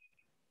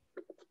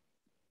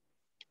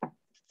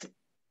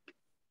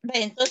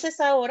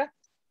 Entonces ahora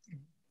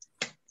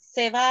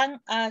se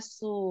van a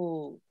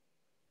su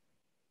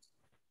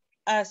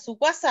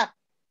WhatsApp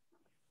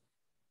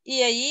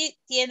y ahí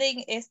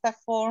tienen esta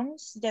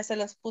forms, ya se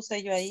las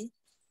puse yo ahí,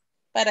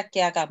 para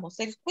que hagamos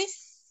el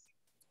quiz.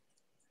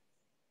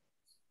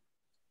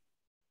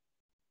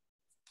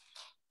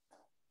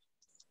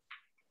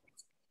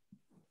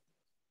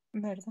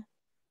 ¿Verdad?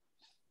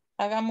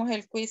 Hagamos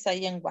el quiz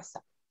ahí en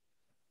WhatsApp.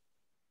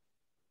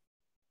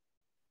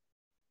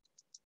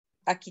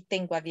 Aquí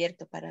tengo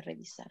abierto para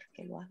revisar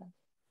que lo hagan.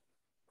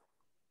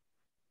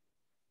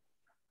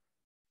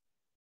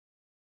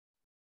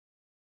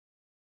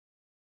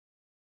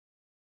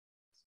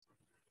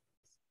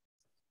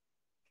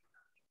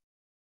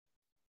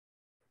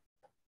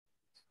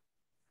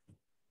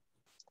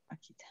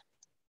 Aquí está.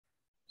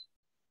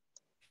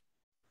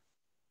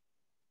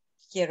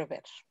 Quiero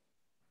ver.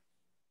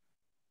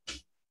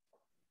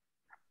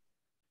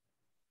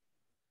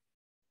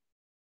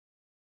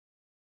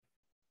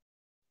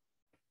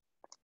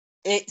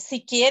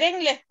 Si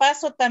quieren, les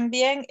paso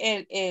también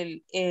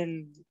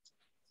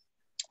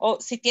o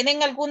si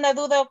tienen alguna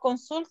duda o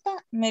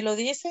consulta, me lo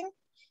dicen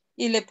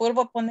y le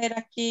vuelvo a poner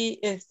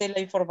aquí la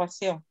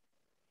información.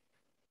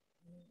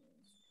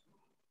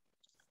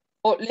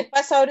 O les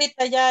paso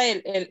ahorita ya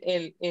el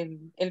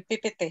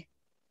PPT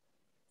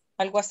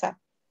al WhatsApp.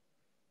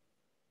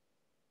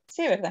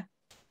 Sí, ¿verdad?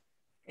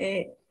 A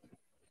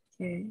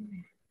mí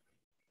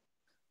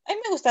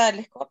me gusta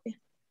darles copia.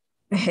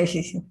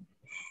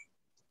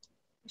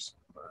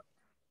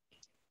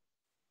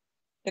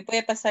 Le voy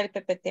a pasar el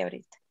PPT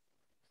ahorita.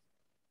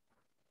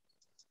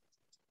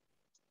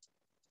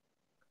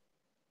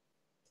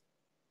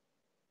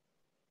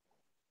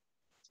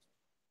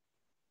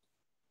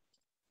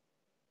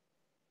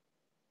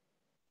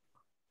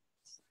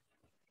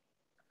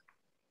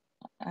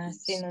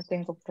 Así no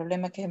tengo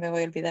problema que me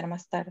voy a olvidar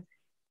más tarde.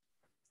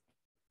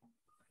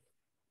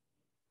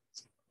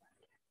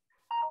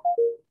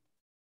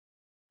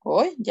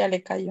 Uy, ya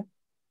le cayó.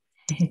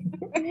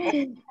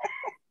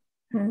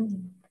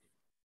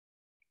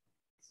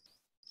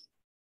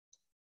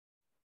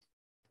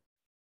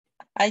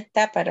 Ahí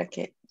está para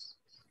que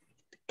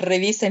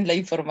revisen la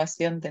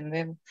información de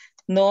nuevo.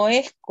 No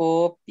es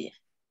copia.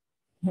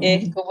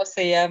 Es como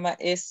se llama,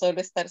 es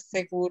solo estar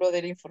seguro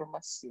de la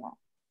información.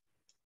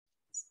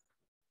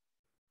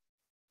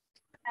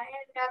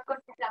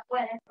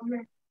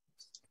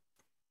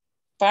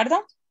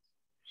 Pardon?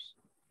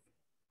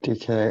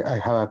 Teacher, I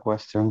have a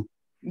question.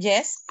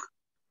 Yes.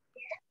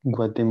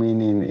 What do you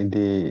mean in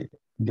the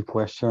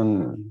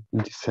question?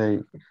 You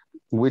say,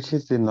 which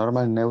is the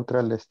normal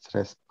neutral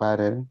stress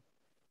pattern?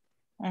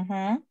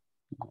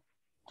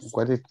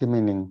 What is the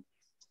meaning?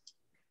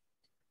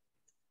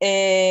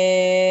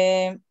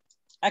 The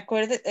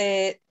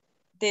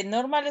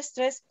normal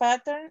stress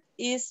pattern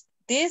is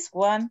this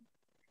one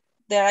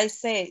that I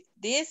say.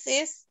 This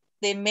is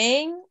the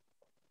main,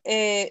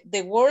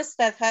 the words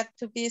that have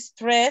to be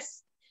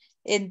stressed,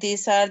 and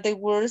these are the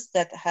words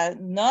that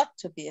have not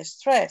to be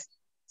stressed.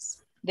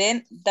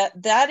 Then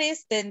that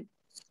is the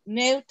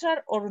neutral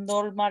or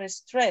normal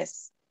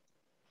stress.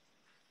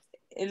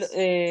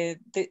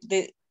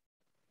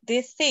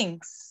 The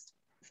things,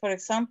 for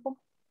example,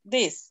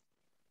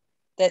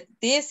 that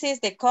this is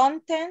the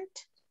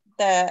content,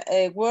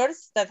 the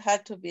words that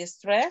had to be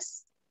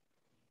stressed,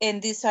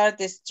 and these are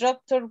the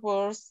structured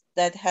words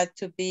that had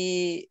to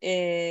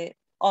be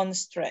on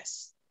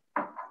stress.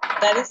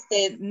 That is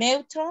the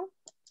neutral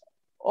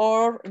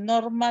or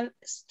normal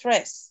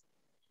stress.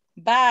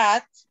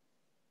 But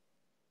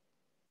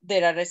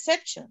there are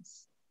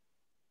exceptions.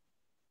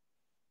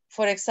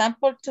 For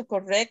example, to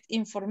correct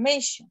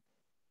information.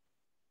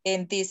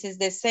 And this is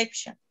the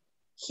exception.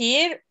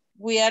 Here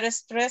we are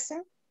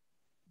stressing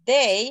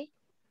they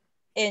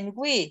and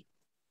we.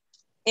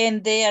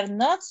 And they are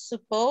not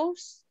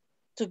supposed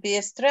to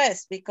be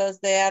stressed because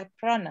they are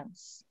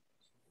pronouns.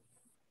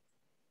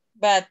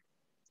 But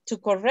to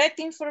correct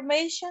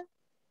information,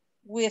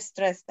 we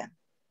stress them.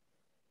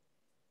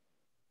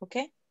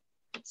 Okay?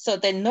 So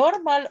the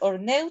normal or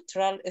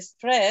neutral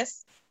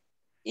stress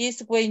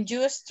is when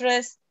you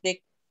stress the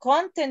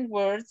content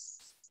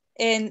words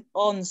and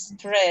on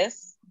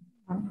stress,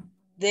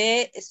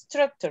 the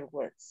structure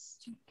words.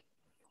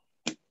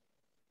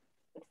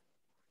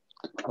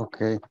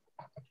 Okay.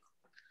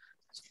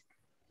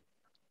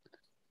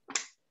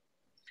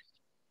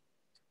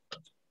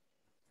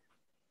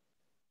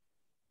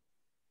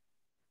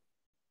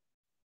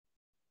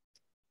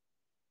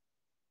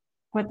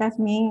 What does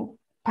mean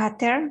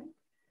pattern?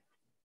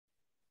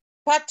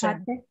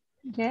 Pattern.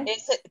 Yes.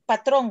 Es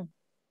patrón.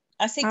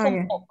 Así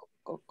yeah.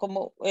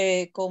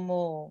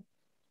 como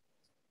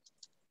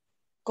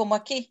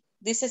aquí.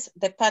 This is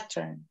the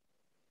pattern.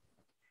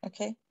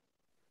 Okay.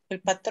 El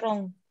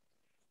patrón.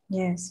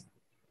 Yes.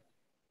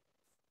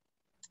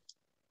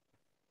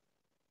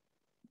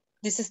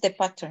 This is the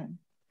pattern.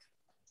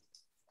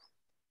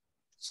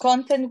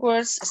 Content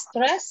words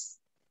stress,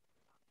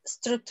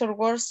 structure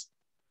words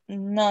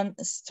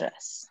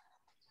non-stress.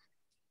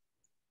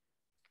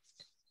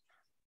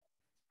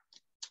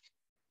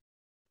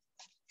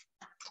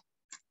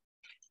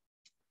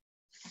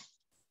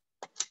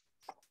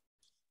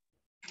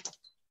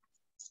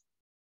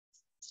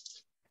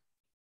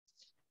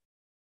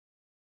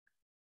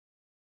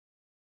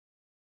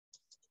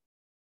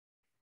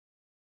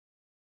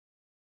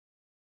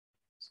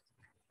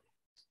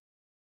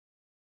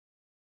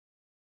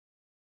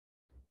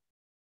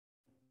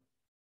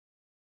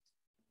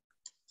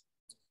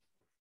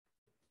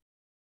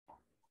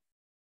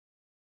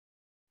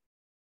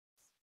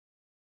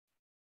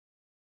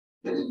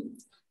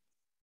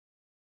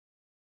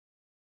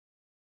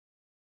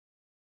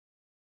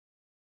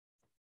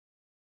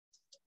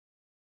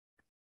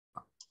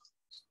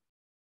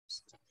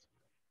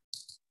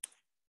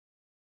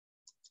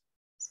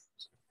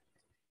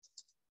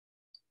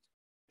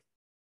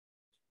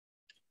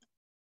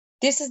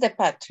 This is the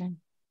pattern.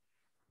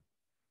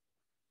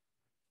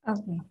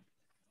 Okay.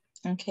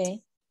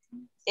 Okay.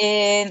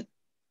 And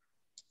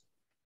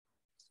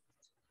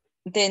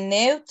the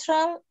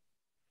neutral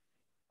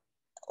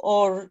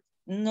or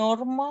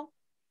normal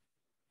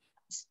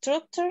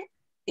structure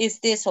is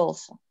this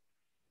also.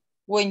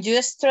 When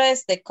you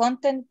stress the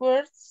content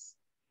words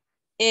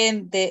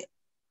and the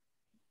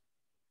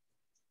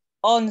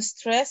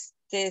unstress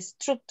the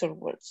structure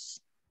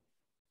words.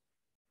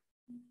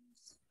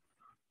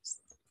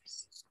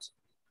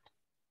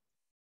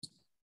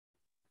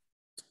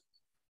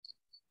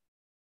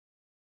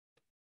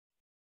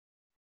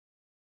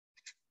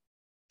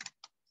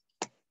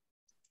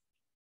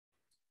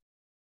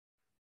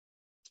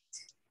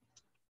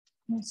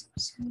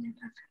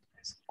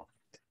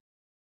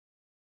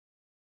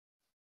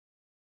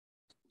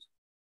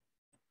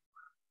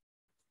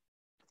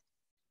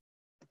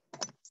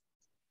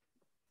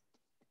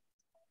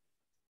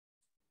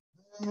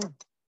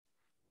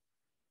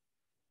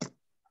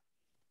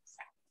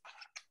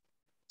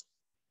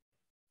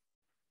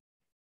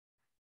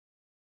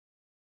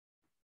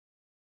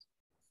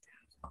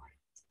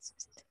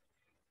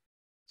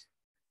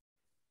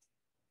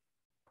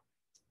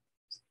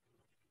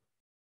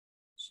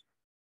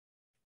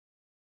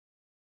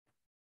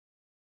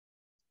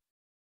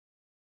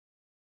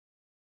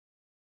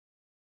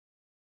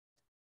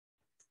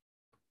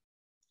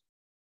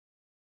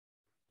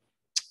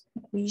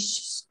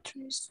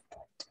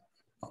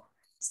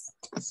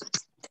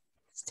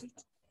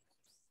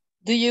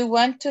 Do you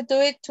want to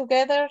do it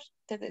together?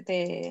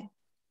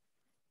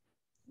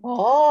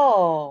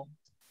 Oh,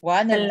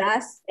 one The of them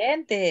last,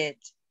 ended.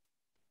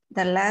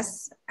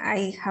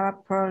 I have a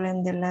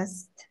problem. The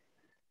last.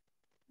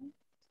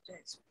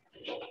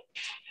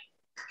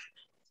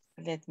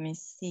 Let me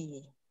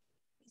see.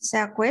 It's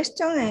a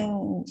question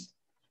and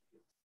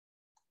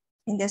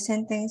in the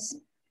sentence,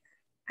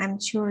 I'm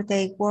sure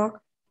they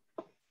work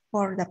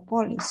for the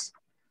police.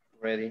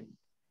 Ready.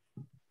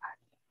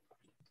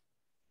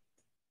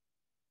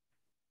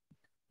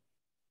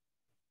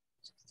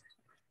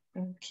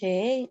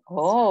 Okay.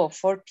 Oh,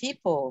 4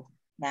 people.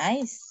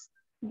 Nice.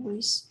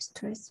 Which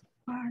stress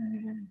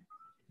partner?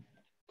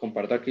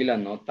 ¿Comparto aquí la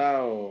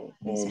nota o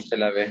se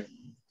la ve?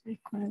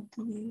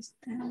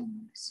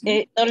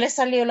 No le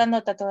salió la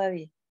nota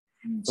todavía.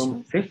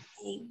 ¿Sí?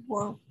 They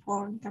work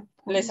for the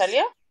police. ¿Le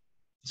salió?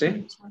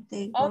 Sí.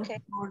 They work Okay.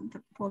 for the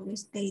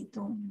police. They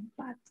don't,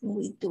 but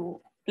we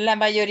do. La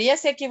mayoría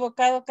se ha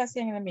equivocado casi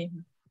en el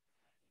mismo.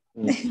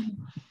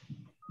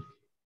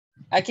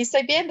 Aquí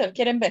estoy viendo,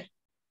 ¿quieren ver?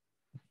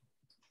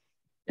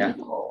 Ya.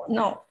 No,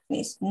 no,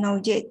 miss, no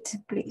yet,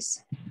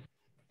 please.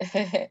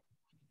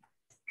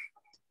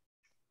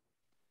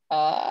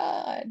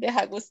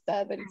 Deja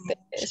gustado el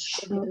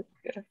test.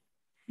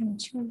 I'm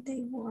sure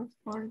they work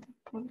for the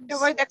police. Yo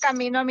voy de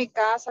camino a mi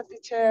casa,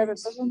 teacher,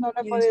 entonces no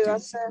lo he podido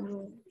hacer.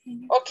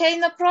 Okay,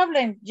 no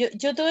problem. You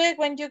do it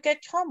when you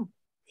get home.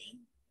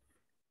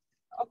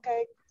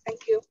 Okay,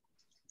 thank you.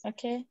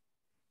 Okay,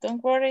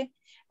 don't worry.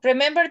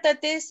 Remember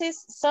that this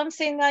is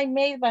something I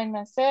made by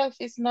myself.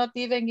 It's not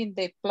even in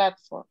the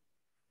platform.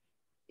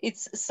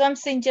 It's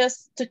something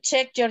just to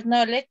check your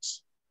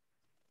knowledge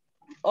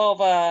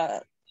of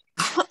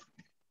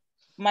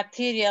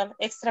material,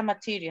 extra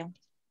material.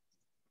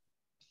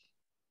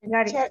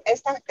 Teacher,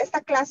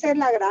 esta clase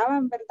la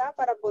graban, ¿verdad?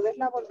 Para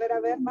poderla volver a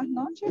ver más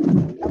noche.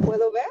 ¿La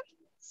puedo ver?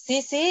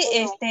 Sí, sí,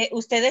 No.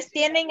 ustedes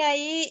tienen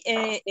ahí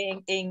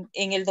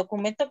en el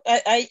documento,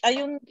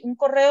 hay un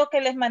correo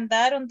que les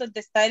mandaron donde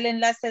está el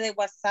enlace de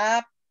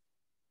WhatsApp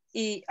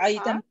y ahí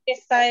también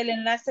está el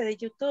enlace de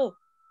YouTube.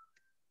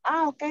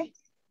 Ok.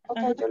 Ok,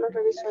 yo lo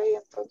reviso ahí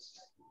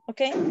entonces.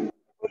 Ok.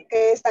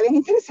 Porque está bien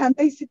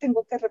interesante y sí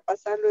tengo que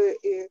repasarlo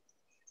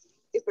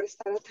y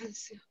prestar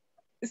atención.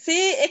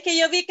 Sí, es que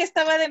yo vi que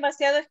estaba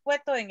demasiado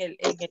expuesto en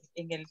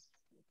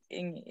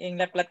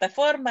la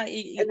plataforma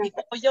y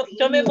como yo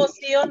me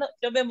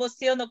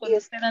emociono cuando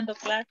estoy dando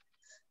clase.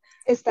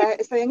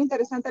 Está bien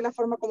interesante la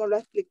forma como lo ha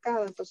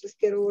explicado, entonces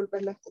quiero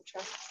volverla a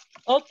escuchar.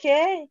 Ok.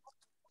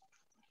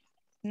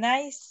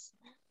 Nice.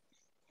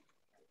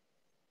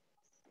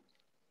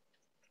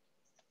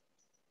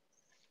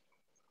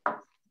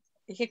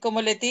 Es que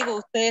como les digo,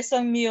 ustedes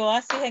son mi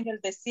oasis en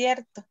el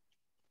desierto.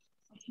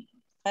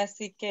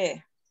 Así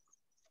que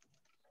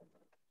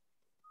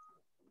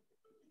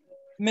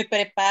me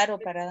preparo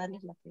para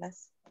darles la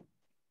clase.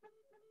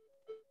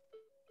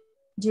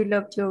 You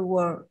love your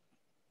work.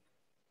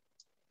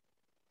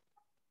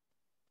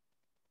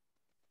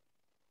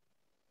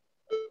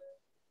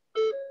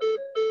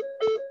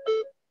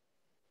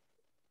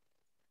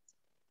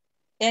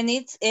 And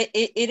it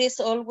is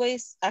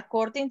always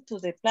according to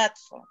the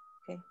platform.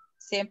 Okay.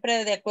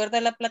 Siempre de acuerdo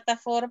a la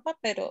plataforma,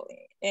 pero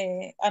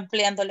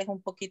ampliándoles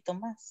un poquito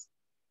más.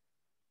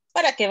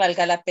 Para que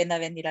valga la pena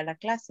venir a la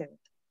clase.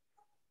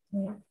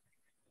 Yeah.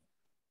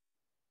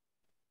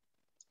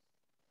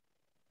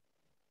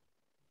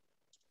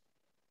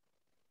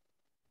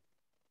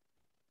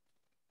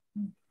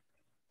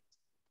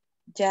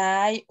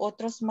 Ya hay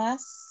otros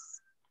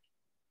más.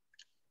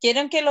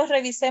 ¿Quieren que los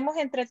revisemos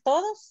entre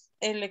todos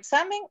el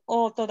examen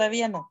o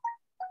todavía no?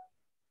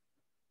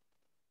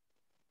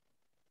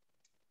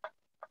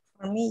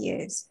 For me,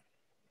 yes.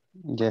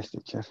 Yes,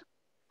 teacher.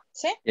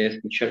 ¿Sí?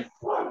 Yes, teacher.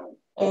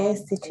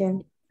 Yes,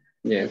 teacher.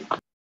 Yes.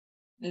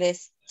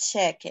 Let's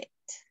check it.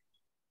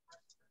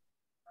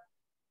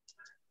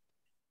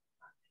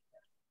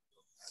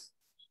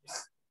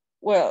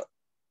 Well,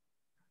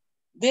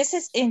 this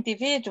is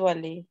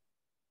individually,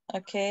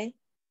 okay?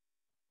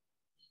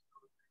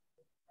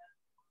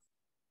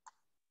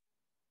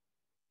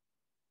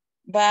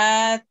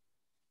 But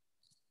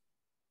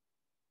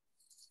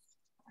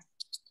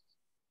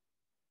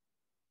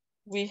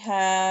we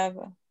have,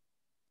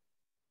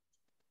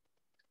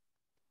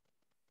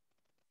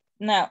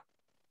 now,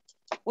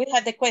 we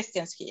have the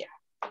questions here.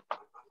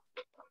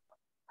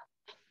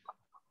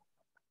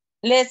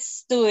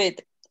 Let's do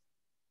it.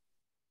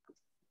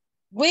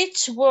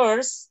 Which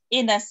words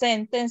in a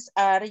sentence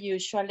are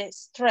usually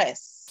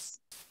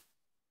stressed?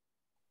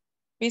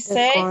 We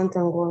say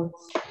Content words.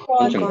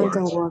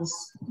 Content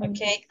words.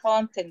 Okay,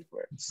 content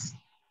words.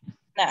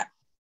 Now,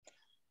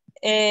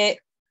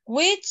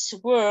 which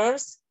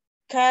words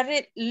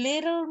carry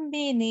little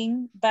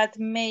meaning but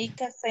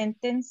make a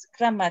sentence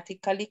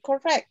grammatically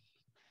correct?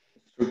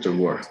 Structure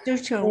word.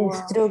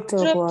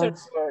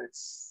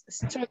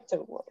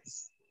 Structure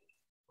words.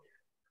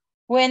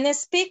 When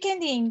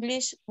speaking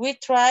English, we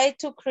try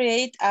to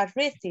create a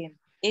rhythm.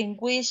 in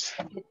which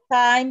the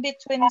time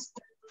between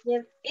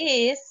structure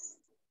is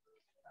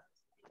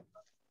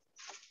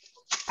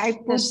I The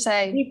put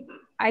same.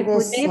 I The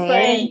put same.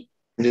 different.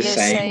 The The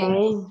same.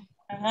 same.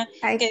 Ajá.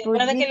 I Que put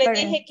recuerda que les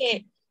different.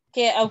 dije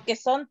que aunque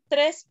son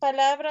 3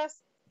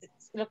 palabras,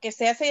 lo que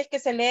se hace es que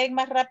se leen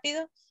más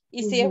rápido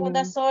y si es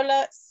una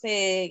sola,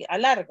 se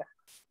alarga.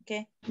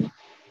 Okay.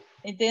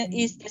 Then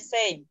it's the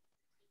same.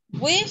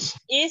 Which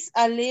is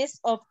a list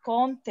of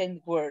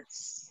content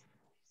words.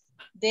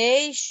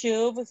 They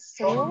shove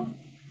through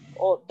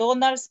or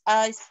Donald's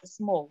eyes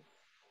small.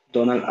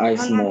 Donald I.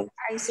 Small.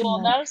 I small.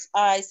 Donald's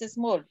eyes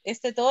small.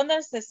 Este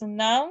Donald's es un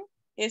noun,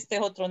 este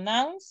es otro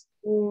noun.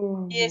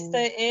 Y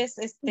este es,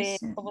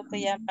 ¿cómo se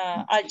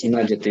llama? An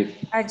Adjective. adjective.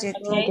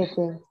 Adjective.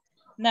 Okay.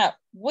 Now,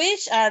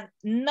 which are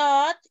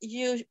not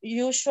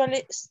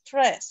usually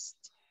stressed.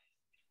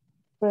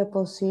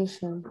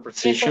 Preposition.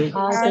 Preposition.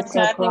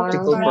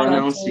 Article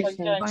pronouns.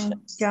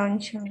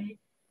 Conjunction.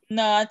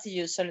 Not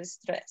usually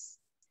stressed.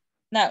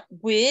 Now,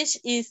 which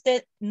is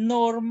the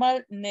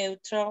normal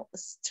neutral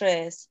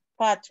stress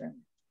pattern?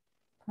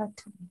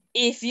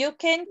 If you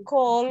can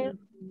call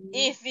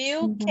me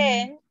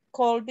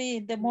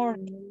in the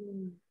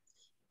morning.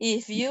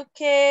 If you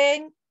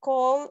can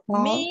call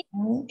me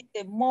in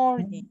the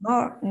morning.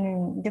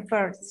 The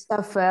first.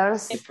 The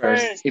first. The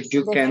first. If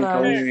you can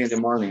call me in the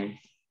morning.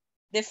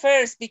 The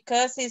first,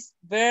 because it's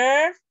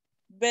verb,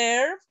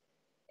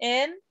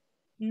 and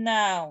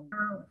noun.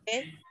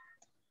 Okay.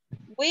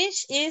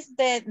 Which is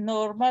the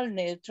normal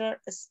neutral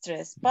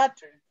stress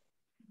pattern?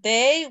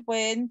 They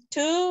went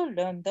to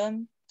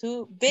London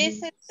to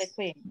visit the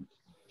Queen.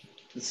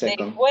 The second.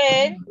 They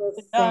went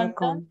The to London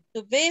second.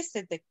 to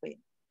visit the Queen.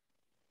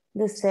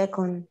 The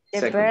second. The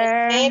Second.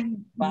 verb,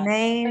 One.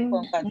 name,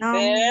 Second one.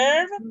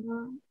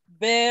 noun.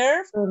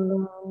 Verb, To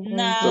London.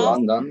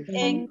 noun, London.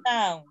 and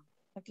noun.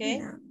 Okay.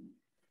 No.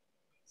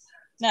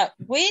 Now,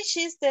 which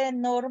is the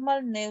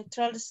normal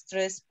neutral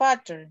stress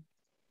pattern?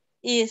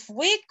 If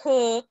we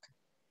cook,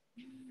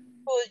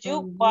 could you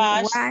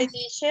wash the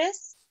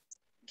dishes?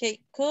 Okay,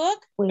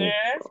 cook,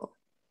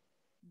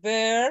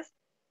 verb,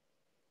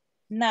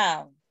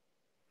 noun.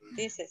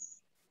 This is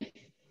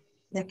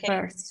The okay.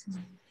 first.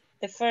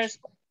 The first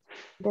one.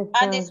 The An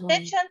first one.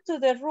 exception to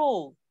the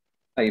rule.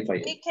 Ahí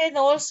fallé. We can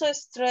also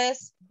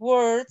stress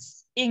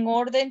words in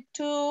order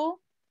to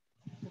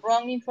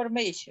wrong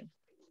information.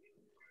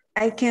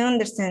 I can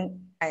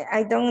understand.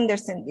 I don't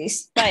understand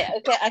this. Vaya,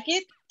 okay,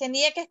 aquí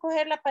tenía que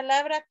escoger la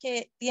palabra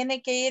que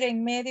tiene que ir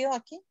en medio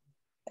aquí,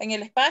 en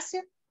el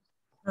espacio.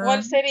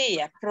 ¿Cuál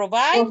sería?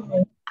 Provide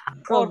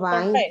or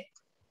correct?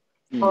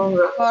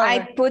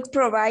 I put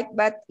provide,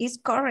 but it's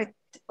correct.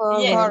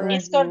 Yes,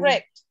 it's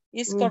correct.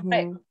 It's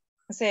correct.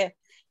 O sea,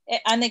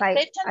 an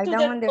exception I to don't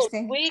the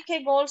understand. rule, we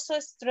can also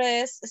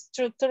stress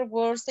structured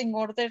words in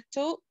order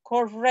to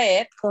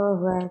correct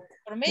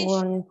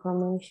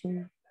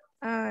information.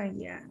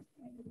 Yeah.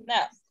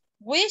 Now,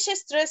 which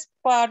stress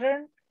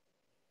pattern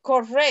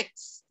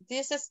corrects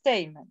this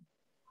statement?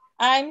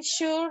 I'm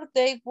sure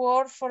they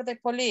work for the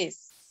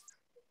police.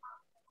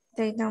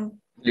 They don't.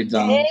 They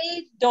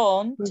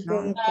don't,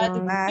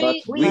 But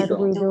we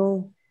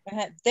do.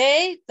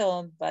 They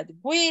don't, but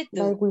we do.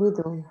 But we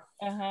do.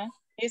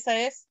 Esa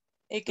es.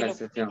 La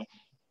excepción.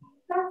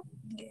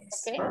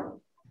 Yes. Okay.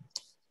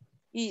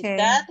 Y Okay.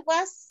 that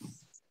was.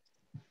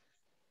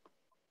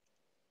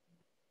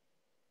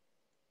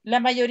 La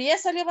mayoría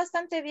salió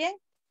bastante bien.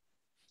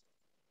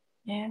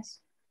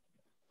 Yes.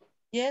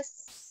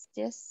 Yes,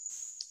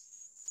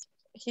 yes.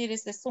 Here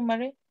is the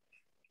summary.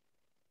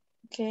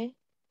 Okay.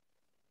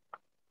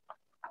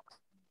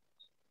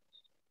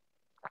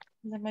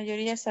 La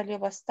mayoría salió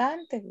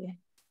bastante bien.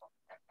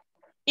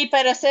 Y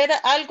para hacer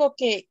algo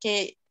que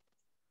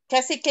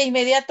casi que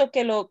inmediato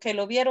que lo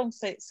vieron,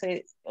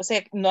 o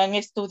sea, no han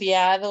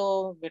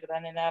estudiado,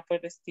 ¿verdad? Ni nada por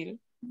el estilo.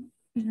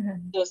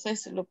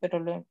 Entonces,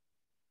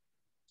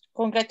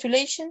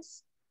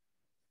 congratulations.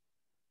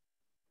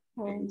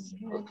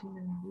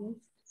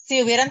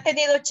 Si hubieran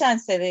tenido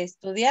chance de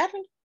estudiar,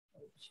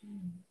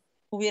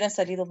 hubieran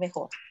salido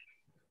mejor.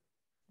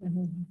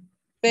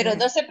 Pero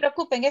no se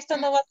preocupen, esto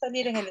no va a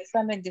salir en el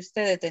examen de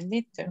ustedes del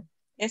midterm.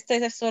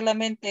 Este es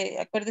solamente,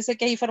 acuérdense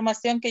que hay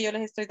información que yo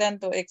les estoy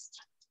dando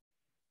extra.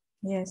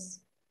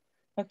 Yes.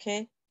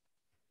 Okay.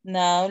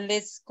 Now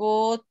let's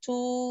go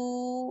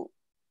to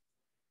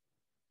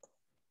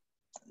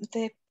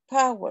the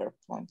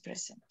PowerPoint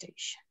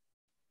presentation.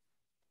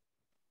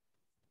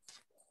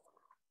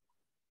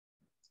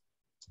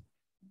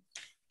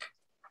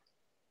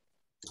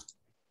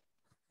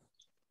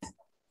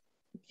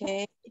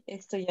 Okay,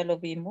 esto ya lo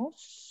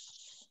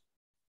vimos.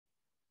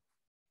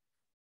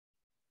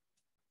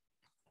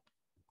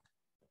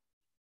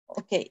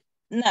 Okay,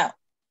 now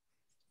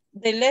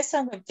the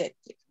lesson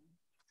objective.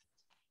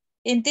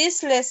 In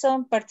this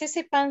lesson,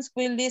 participants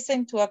will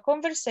listen to a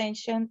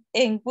conversation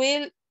and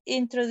will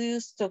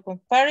introduce to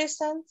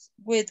comparisons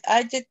with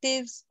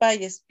adjectives by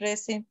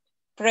expressing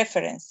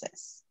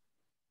preferences.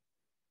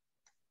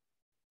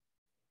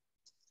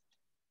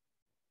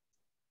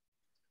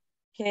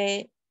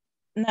 Okay,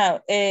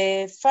 now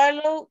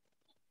follow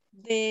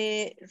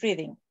the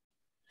reading.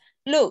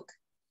 Look,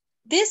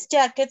 these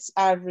jackets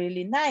are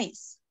really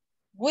nice.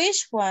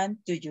 Which one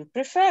do you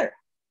prefer?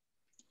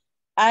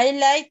 I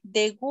like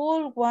the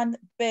wool one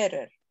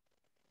better.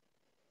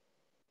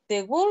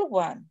 The wool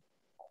one.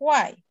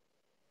 Why?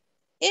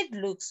 It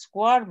looks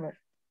warmer.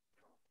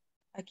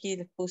 Aquí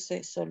le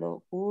puse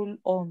solo wool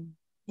on.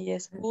 Y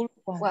es wool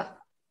one.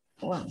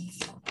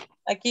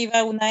 Aquí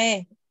va una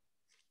E.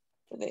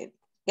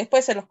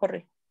 Después se los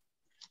corrijo.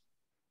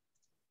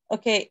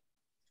 Okay.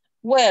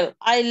 Well,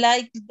 I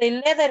like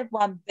the leather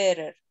one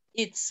better.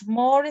 It's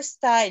more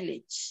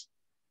stylish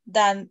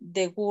than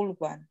the wool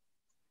one.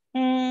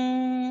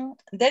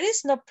 There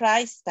is no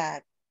price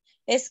tag.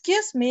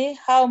 Excuse me,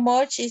 how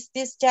much is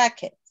this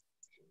jacket?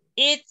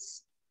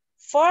 It's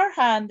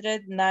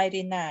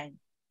 $499.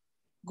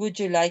 Would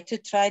you like to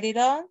try it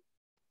on?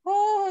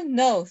 Oh,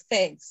 no,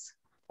 thanks.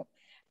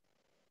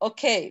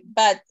 Okay,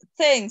 but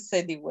thanks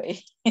anyway.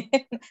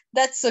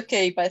 That's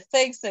okay, but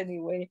thanks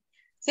anyway.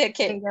 O sea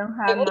que me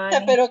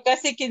gusta, pero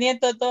casi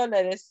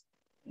 $500.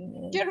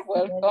 You're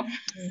welcome.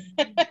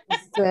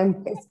 It's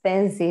too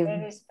expensive.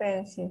 Very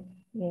expensive.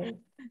 Yeah.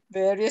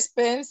 Very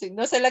expensive.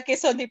 No se la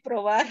quiso ni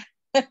probar.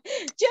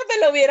 Yo me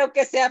lo hubiera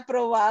que sea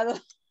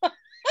probado.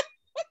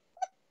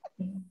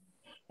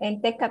 And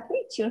take a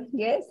picture,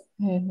 yes.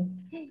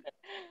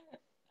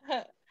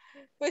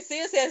 Pues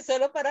sí, o sea,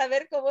 solo para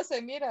ver cómo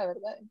se mira,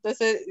 ¿verdad?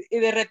 Entonces, y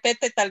de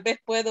repente tal vez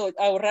puedo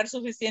ahorrar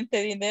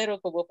suficiente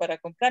dinero como para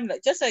comprarlo.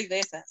 Yo soy de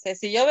esas. O sea,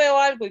 si yo veo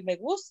algo y me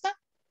gusta,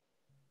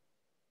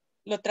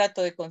 lo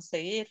trato de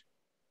conseguir,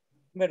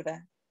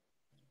 ¿verdad?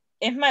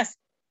 Es más,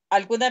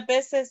 algunas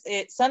veces,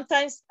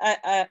 sometimes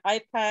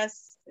I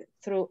pass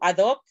through ad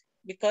hoc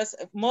because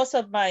most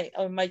of my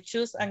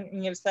shoes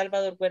in El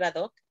Salvador were ad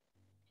hoc.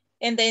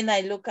 And then I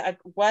look at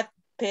what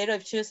pair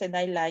of shoes and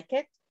I like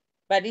it,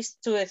 but it's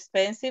too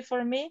expensive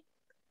for me.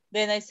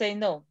 Then I say,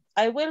 no,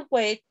 I will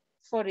wait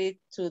for it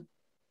to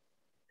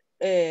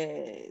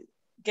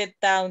get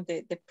down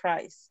the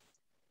price.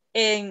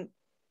 And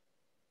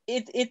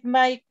it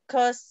might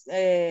cost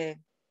 $50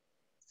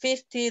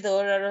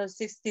 or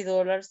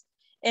 $60.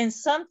 And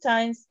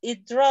sometimes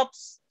it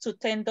drops to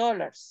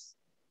 $10,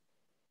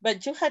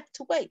 but you had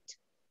to wait,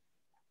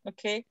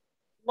 okay?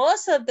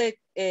 Most of the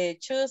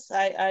shoes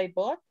I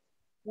bought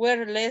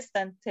were less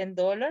than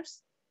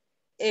 $10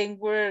 and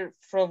were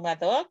from a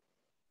dog,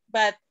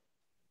 but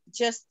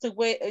just to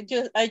wait,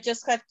 I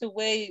just had to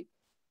wait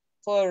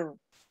for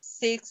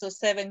 6 or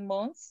 7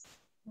 months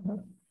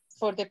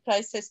for the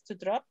prices to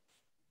drop.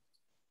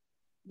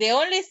 The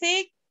only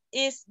thing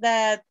is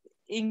that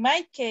in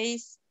my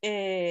case,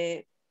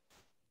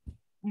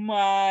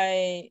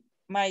 my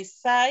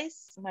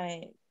size,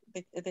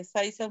 the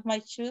size of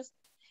my shoes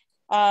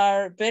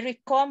are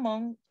very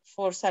common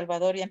for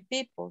Salvadorian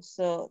people.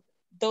 So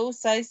those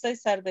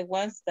sizes are the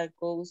ones that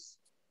goes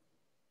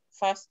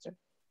faster.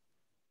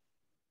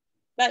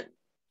 But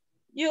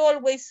you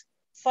always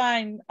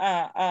find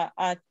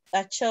a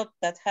shop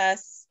that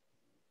has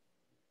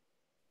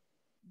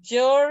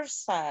your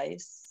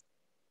size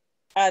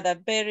at a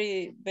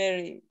very,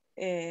 very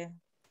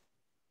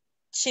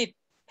cheap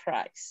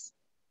price.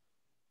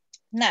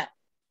 Now,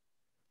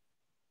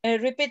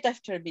 repeat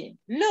after me.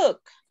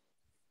 Look.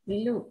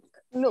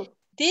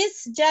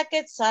 These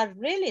jackets are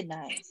really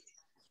nice.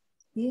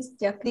 These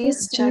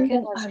jackets are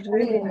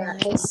really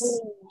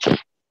nice.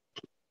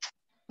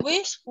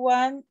 Which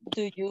one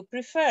do you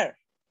prefer?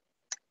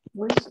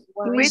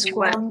 Which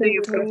one do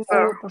you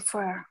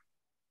prefer?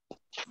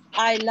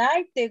 I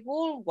like the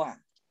wool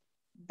one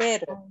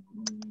better.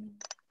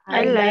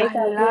 I like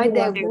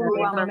the wool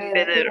one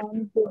better.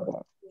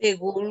 The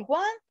wool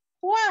one?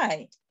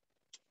 Why?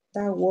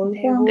 The wool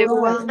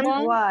one?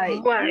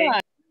 Why?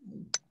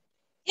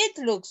 It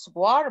looks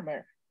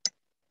warmer.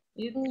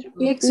 It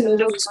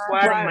looks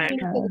warmer.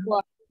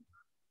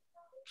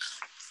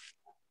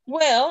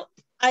 Well,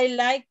 I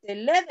like the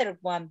leather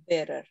one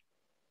better.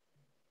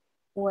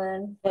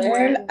 Well,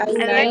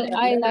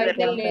 I like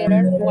the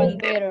leather one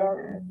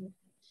better.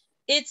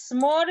 It's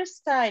more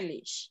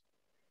stylish.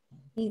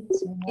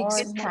 It's more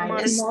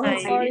stylish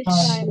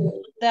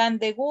than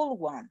the wool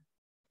one.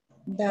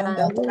 Than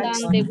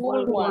the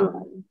wool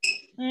one.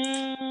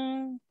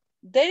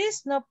 There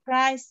is no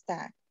price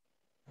tag.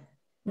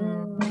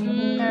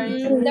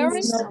 There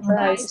is no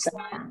price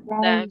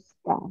tag.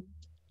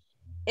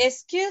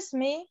 Excuse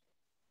me.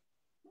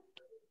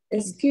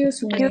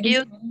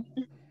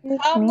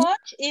 How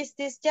much is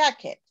this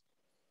jacket?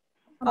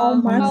 How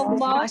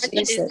much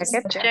is this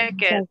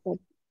jacket?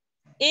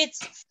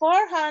 It's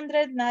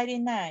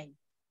 $499.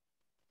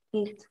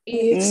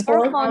 It's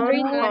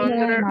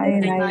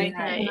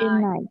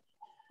 $499.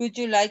 Would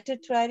you like to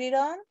try it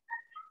on?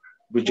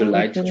 Would you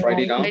like to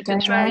try it on?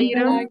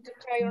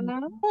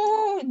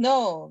 Oh,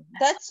 no,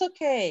 that's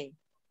okay.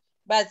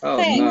 But Oh,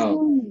 thanks.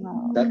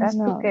 no, that's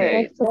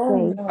okay.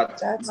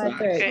 That's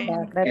okay.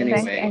 But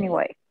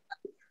anyway.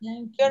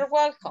 You're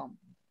welcome.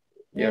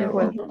 You're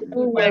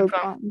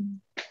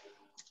Welcome.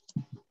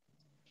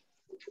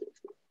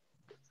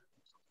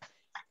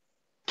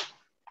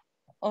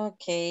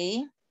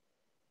 Okay.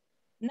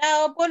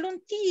 Now,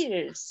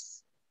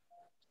 volunteers.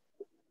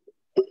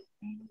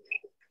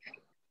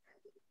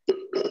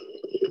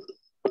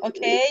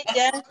 Okay,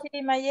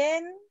 Yancy,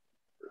 Mayen.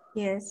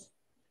 Yes.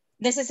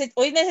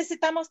 Hoy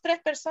necesitamos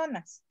 3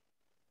 personas.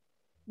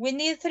 We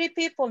need 3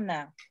 people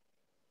now.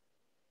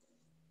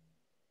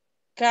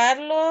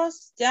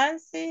 Carlos,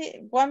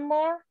 Yancy, one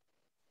more.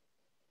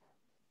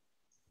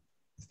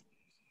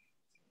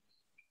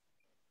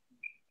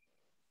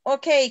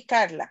 Okay,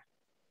 Carla.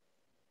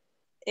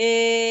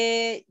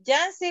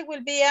 Yancy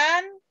will be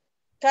Anne,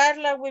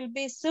 Carla will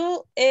be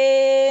Sue,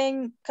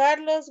 and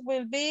Carlos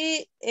will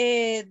be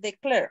the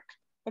clerk.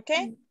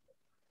 Okay?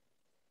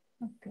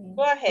 Okay.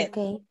 Go ahead.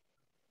 Okay.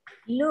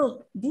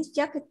 Look, this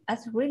jacket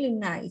is really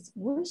nice.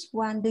 Which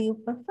one do you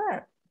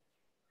prefer?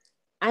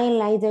 I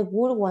like the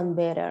wool one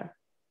better.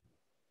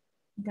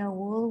 The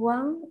wool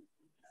one?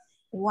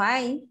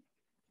 Why?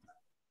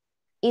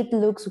 It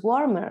looks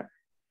warmer.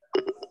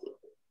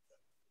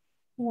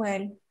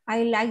 Well,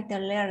 I like the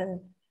leather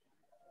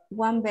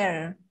one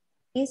better.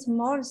 It's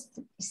more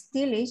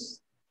stylish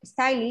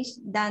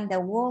than the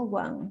wool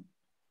one.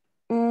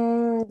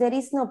 There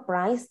is no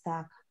price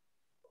tag.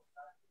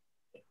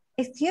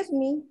 Excuse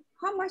me,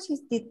 how much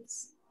is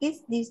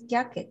this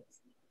jacket?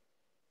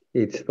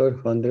 It's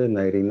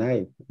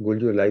 499.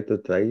 Would you like to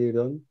try it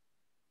on?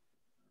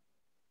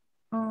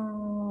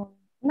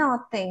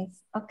 No,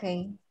 thanks.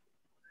 Okay,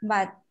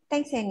 but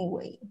thanks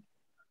anyway.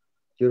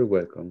 You're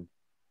welcome.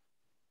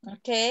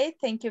 Okay,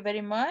 thank you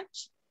very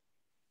much.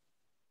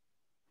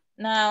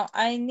 Now,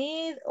 I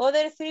need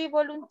other 3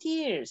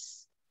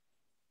 volunteers.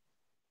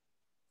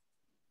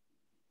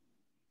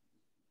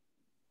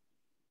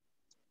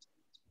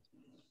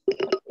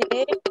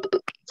 Okay.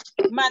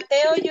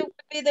 Mateo, you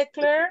will be the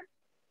clerk.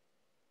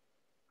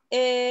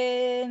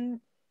 And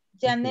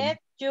Janet,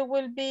 you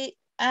will be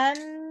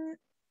Anne.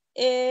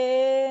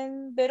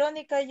 And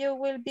Veronica, you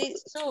will be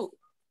Sue.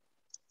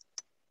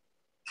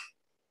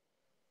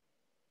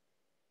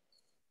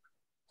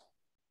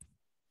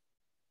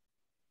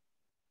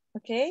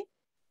 Okay.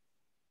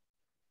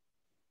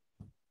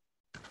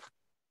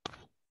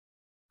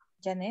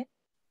 Janet.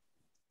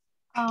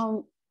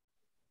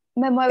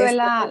 Me mueve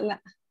la...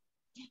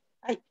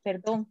 Ay,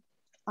 perdón.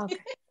 Okay.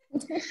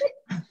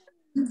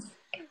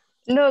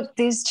 Look,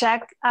 these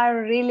jackets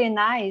are really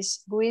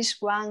nice. Which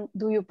one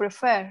do you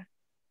prefer?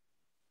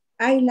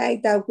 I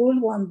like the wool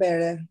one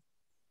better.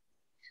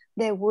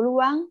 The wool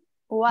one?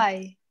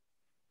 Why?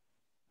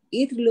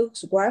 It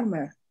looks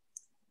warmer.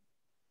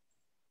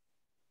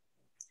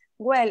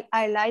 Well,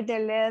 I like the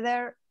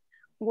leather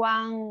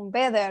one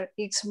better.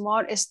 It's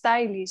more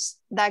stylish.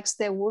 That's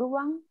the wool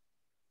one?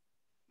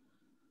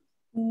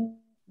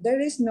 There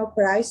is no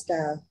price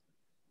tag.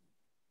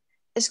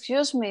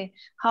 Excuse me,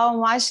 how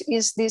much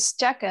is this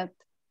jacket?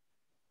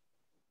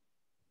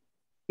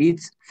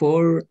 It's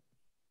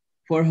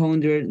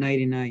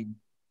 $499.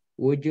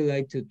 Would you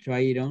like to try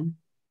it on?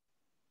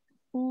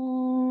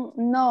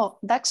 No,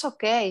 that's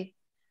okay.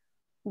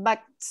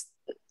 But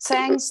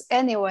thanks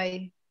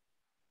anyway.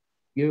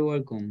 You're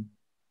welcome.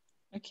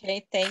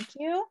 Okay, thank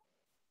you.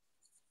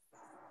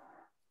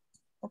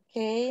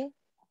 Okay,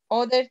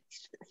 other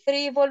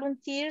 3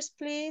 volunteers,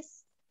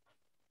 please.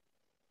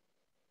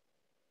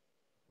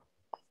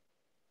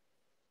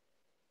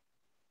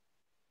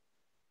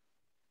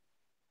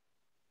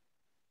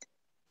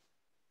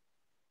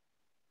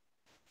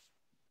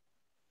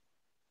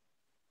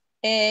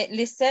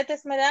 Lisette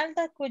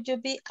Esmeralda, could you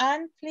be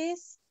Anne,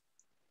 please?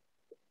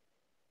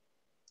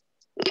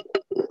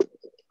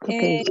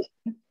 Okay.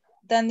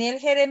 Daniel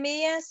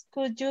Jeremías,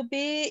 could you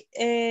be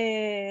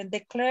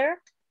the clerk?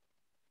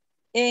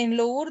 And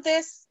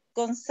Lourdes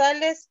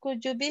González,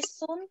 could you be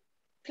soon,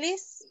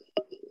 please?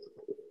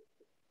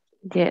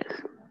 Yes.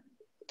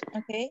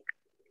 Okay.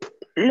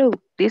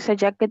 Look, these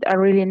jackets are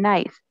really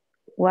nice.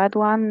 What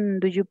one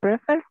do you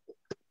prefer?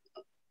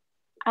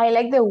 I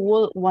like the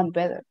wool one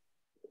better.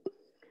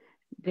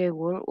 The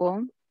wool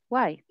one?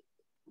 Why?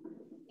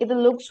 It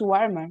looks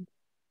warmer.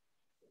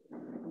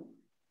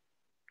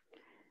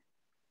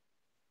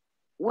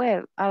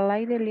 Well, I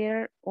like the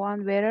leather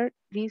one better.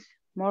 This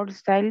more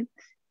stylish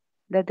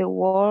than the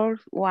wool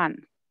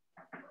one.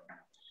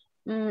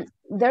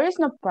 There is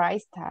no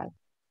price tag.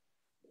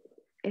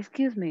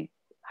 Excuse me,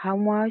 how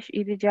much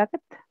is the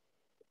jacket?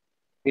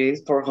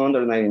 It's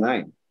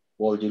 $499.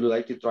 Would you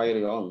like to try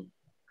it on?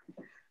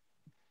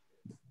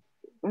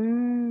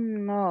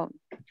 No,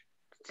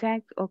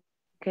 thanks,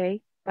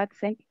 okay, but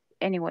thanks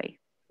anyway.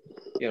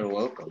 You're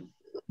welcome.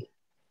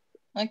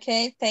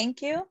 Okay,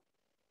 thank you.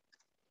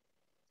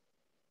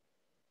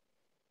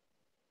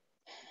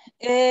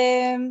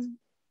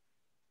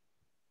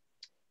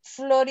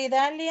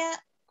 Floridalia,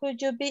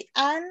 could you be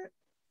Anne?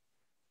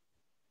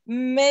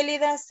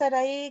 Melida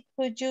Sarai,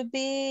 could you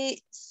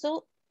be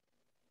Sue?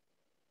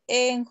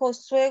 And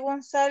Josué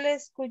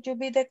González, could you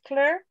be the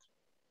clerk?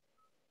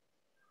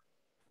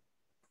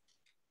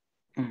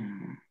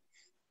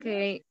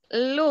 Okay,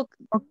 look.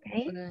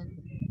 Okay.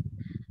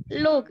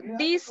 Look,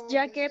 these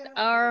jackets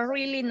are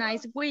really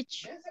nice.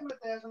 Which?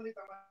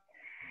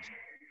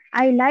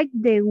 I like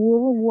the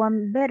wool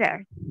one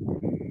better.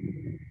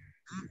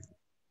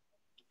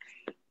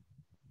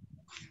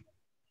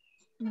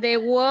 The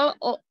wall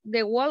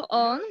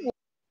on.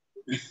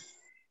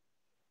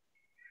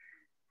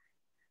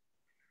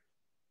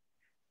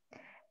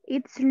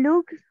 It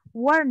looks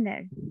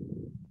warmer.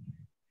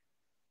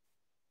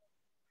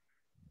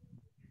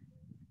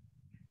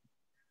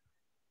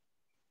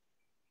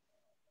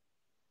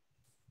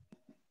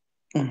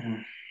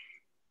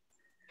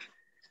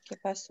 ¿Qué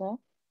pasó?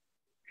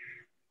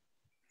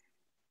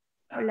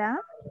 Hola.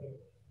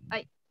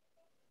 Ay.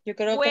 Yo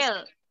creo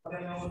Well, que...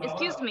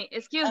 excuse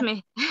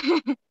me.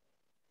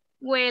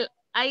 Well,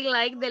 I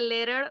like the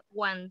letter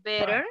one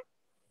better.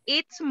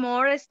 It's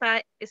more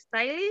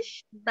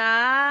stylish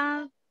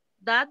than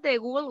the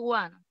wool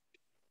one.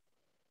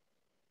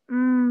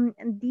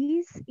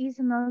 This is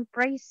not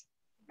price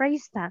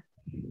tag.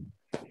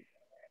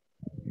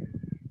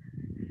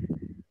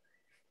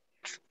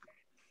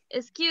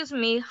 Excuse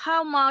me,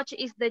 how much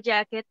is the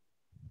jacket?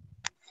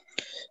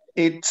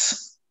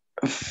 It's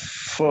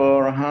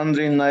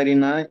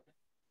 499.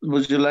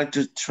 Would you like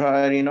to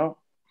try it,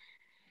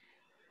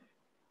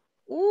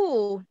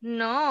 Ooh,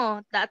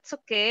 no, that's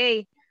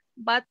okay.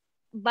 But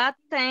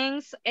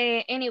thanks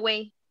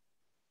anyway.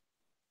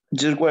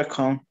 You're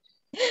welcome.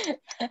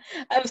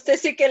 A usted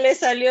sí que le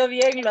salió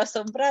bien lo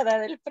asombrada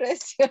del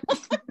precio.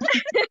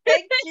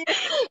 Thank you.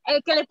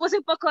 El que le puse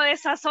un poco de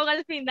sazón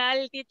al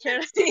final,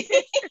 teacher. Sí.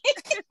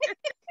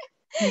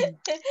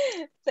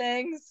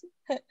 Thanks.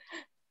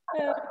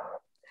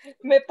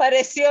 Me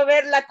pareció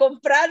verla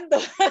comprando.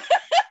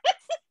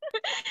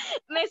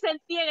 Me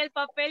sentí en el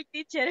papel,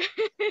 teacher.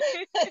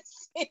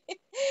 Sí.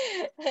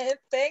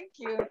 Thank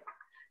you.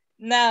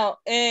 Now,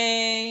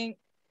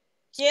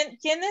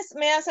 ¿quiénes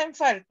me hacen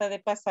falta de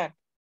pasar?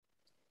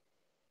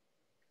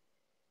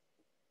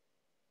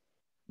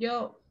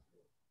 Yo.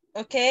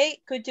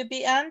 Okay, could you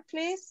be Anne,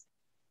 please?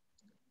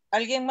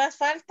 ¿Alguien más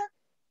falta?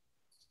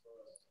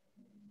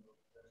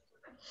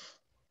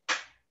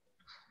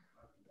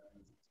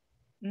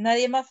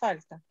 Nadie más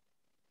falta.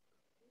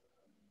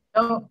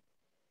 No.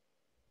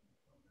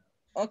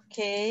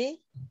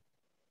 Okay.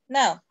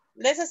 Now,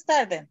 let's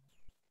start then.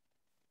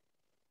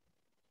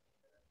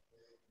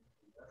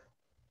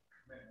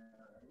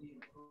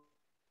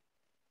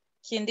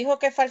 ¿Quién dijo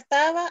que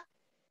faltaba?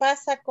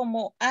 Pasa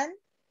como Anne.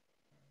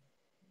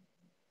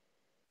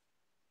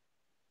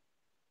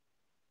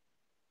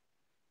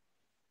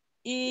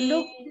 Y...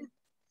 Look.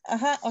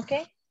 Ajá, ok.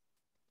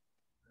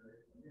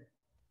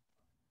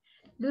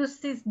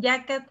 Lucy's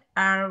jacket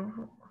are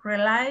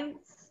really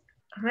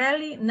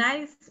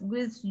nice.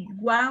 Which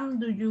one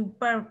do you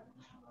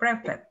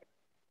prefer?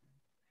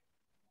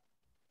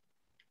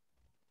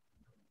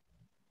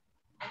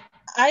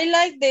 I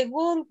like the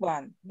wool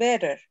one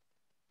better.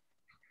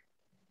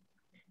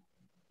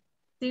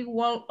 The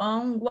wool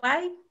on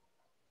why?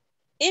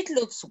 It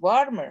looks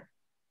warmer.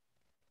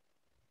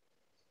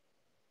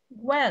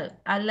 Well,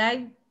 I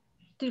like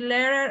the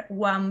leather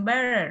one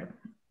better.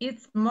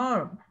 It's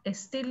more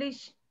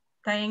stylish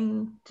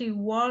than the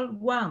wool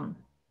one.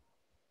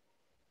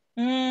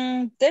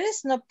 There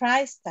is no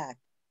price tag.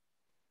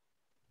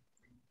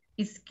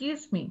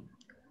 Excuse me,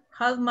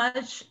 how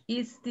much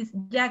is this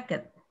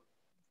jacket?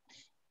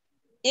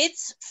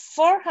 It's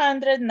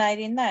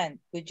 $499.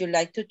 Would you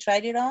like to try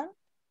it on?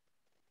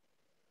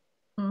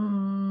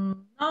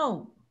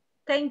 No,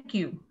 thank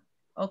you.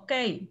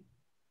 Okay,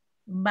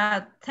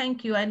 but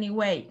thank you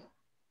anyway.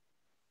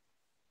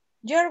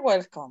 You're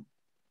welcome.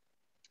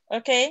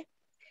 Okay,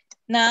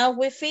 now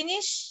we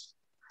finish.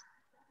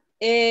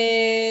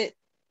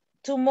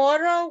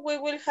 Tomorrow we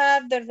will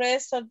have the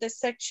rest of the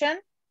section,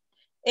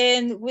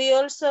 and we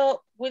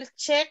also will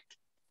check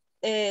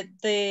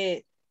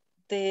the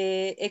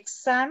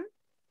exam.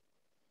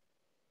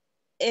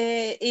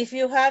 If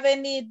you have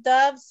any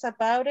doubts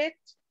about it,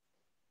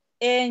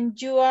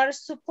 and you are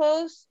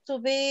supposed to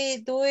be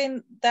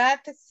doing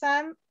that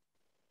exam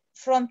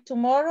from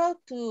tomorrow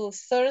to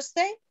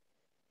Thursday.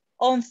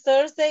 On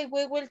Thursday,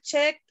 we will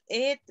check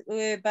it,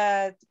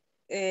 but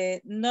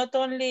not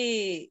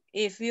only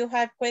if you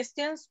have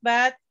questions,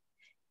 but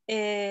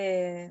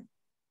the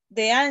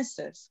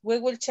answers. We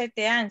will check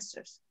the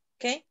answers,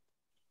 okay?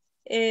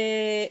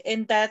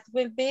 And that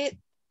will be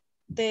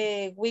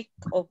the week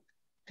of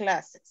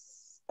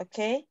classes,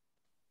 okay?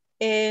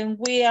 And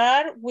we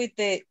are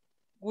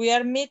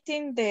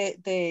meeting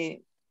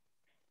the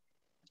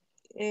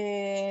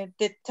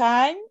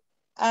time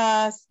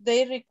as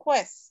they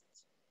request.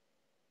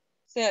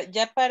 O sea,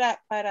 ya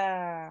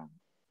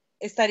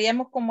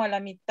estaríamos como a la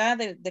mitad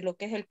de lo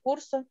que es el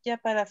curso, ya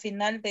para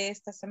final de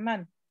esta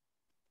semana.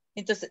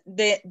 Entonces,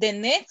 the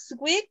next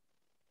week,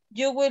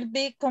 you will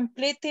be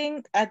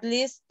completing at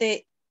least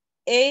the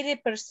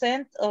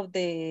 80% of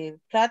the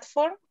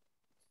platform.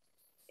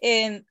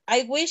 And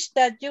I wish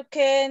that you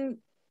can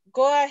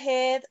go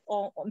ahead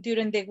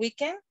during the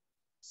weekend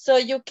so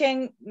you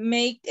can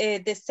make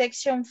the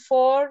section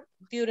 4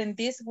 during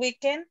this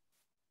weekend.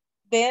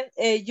 then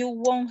you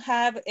won't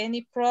have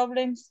any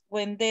problems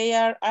when they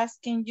are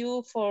asking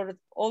you for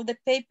all the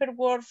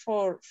paperwork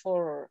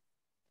for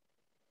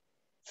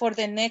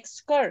the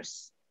next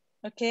course,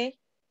 okay?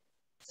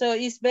 So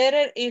it's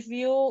better if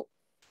you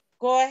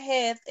go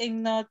ahead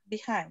and not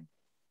behind,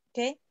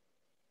 okay?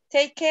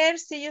 Take care,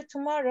 see you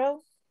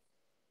tomorrow.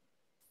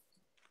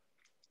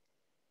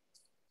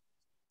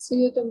 See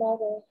you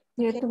tomorrow.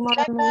 See you Okay,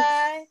 tomorrow.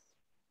 bye-bye.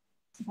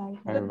 Bye.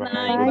 Bye Good bye.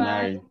 night. Good Bye.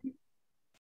 night.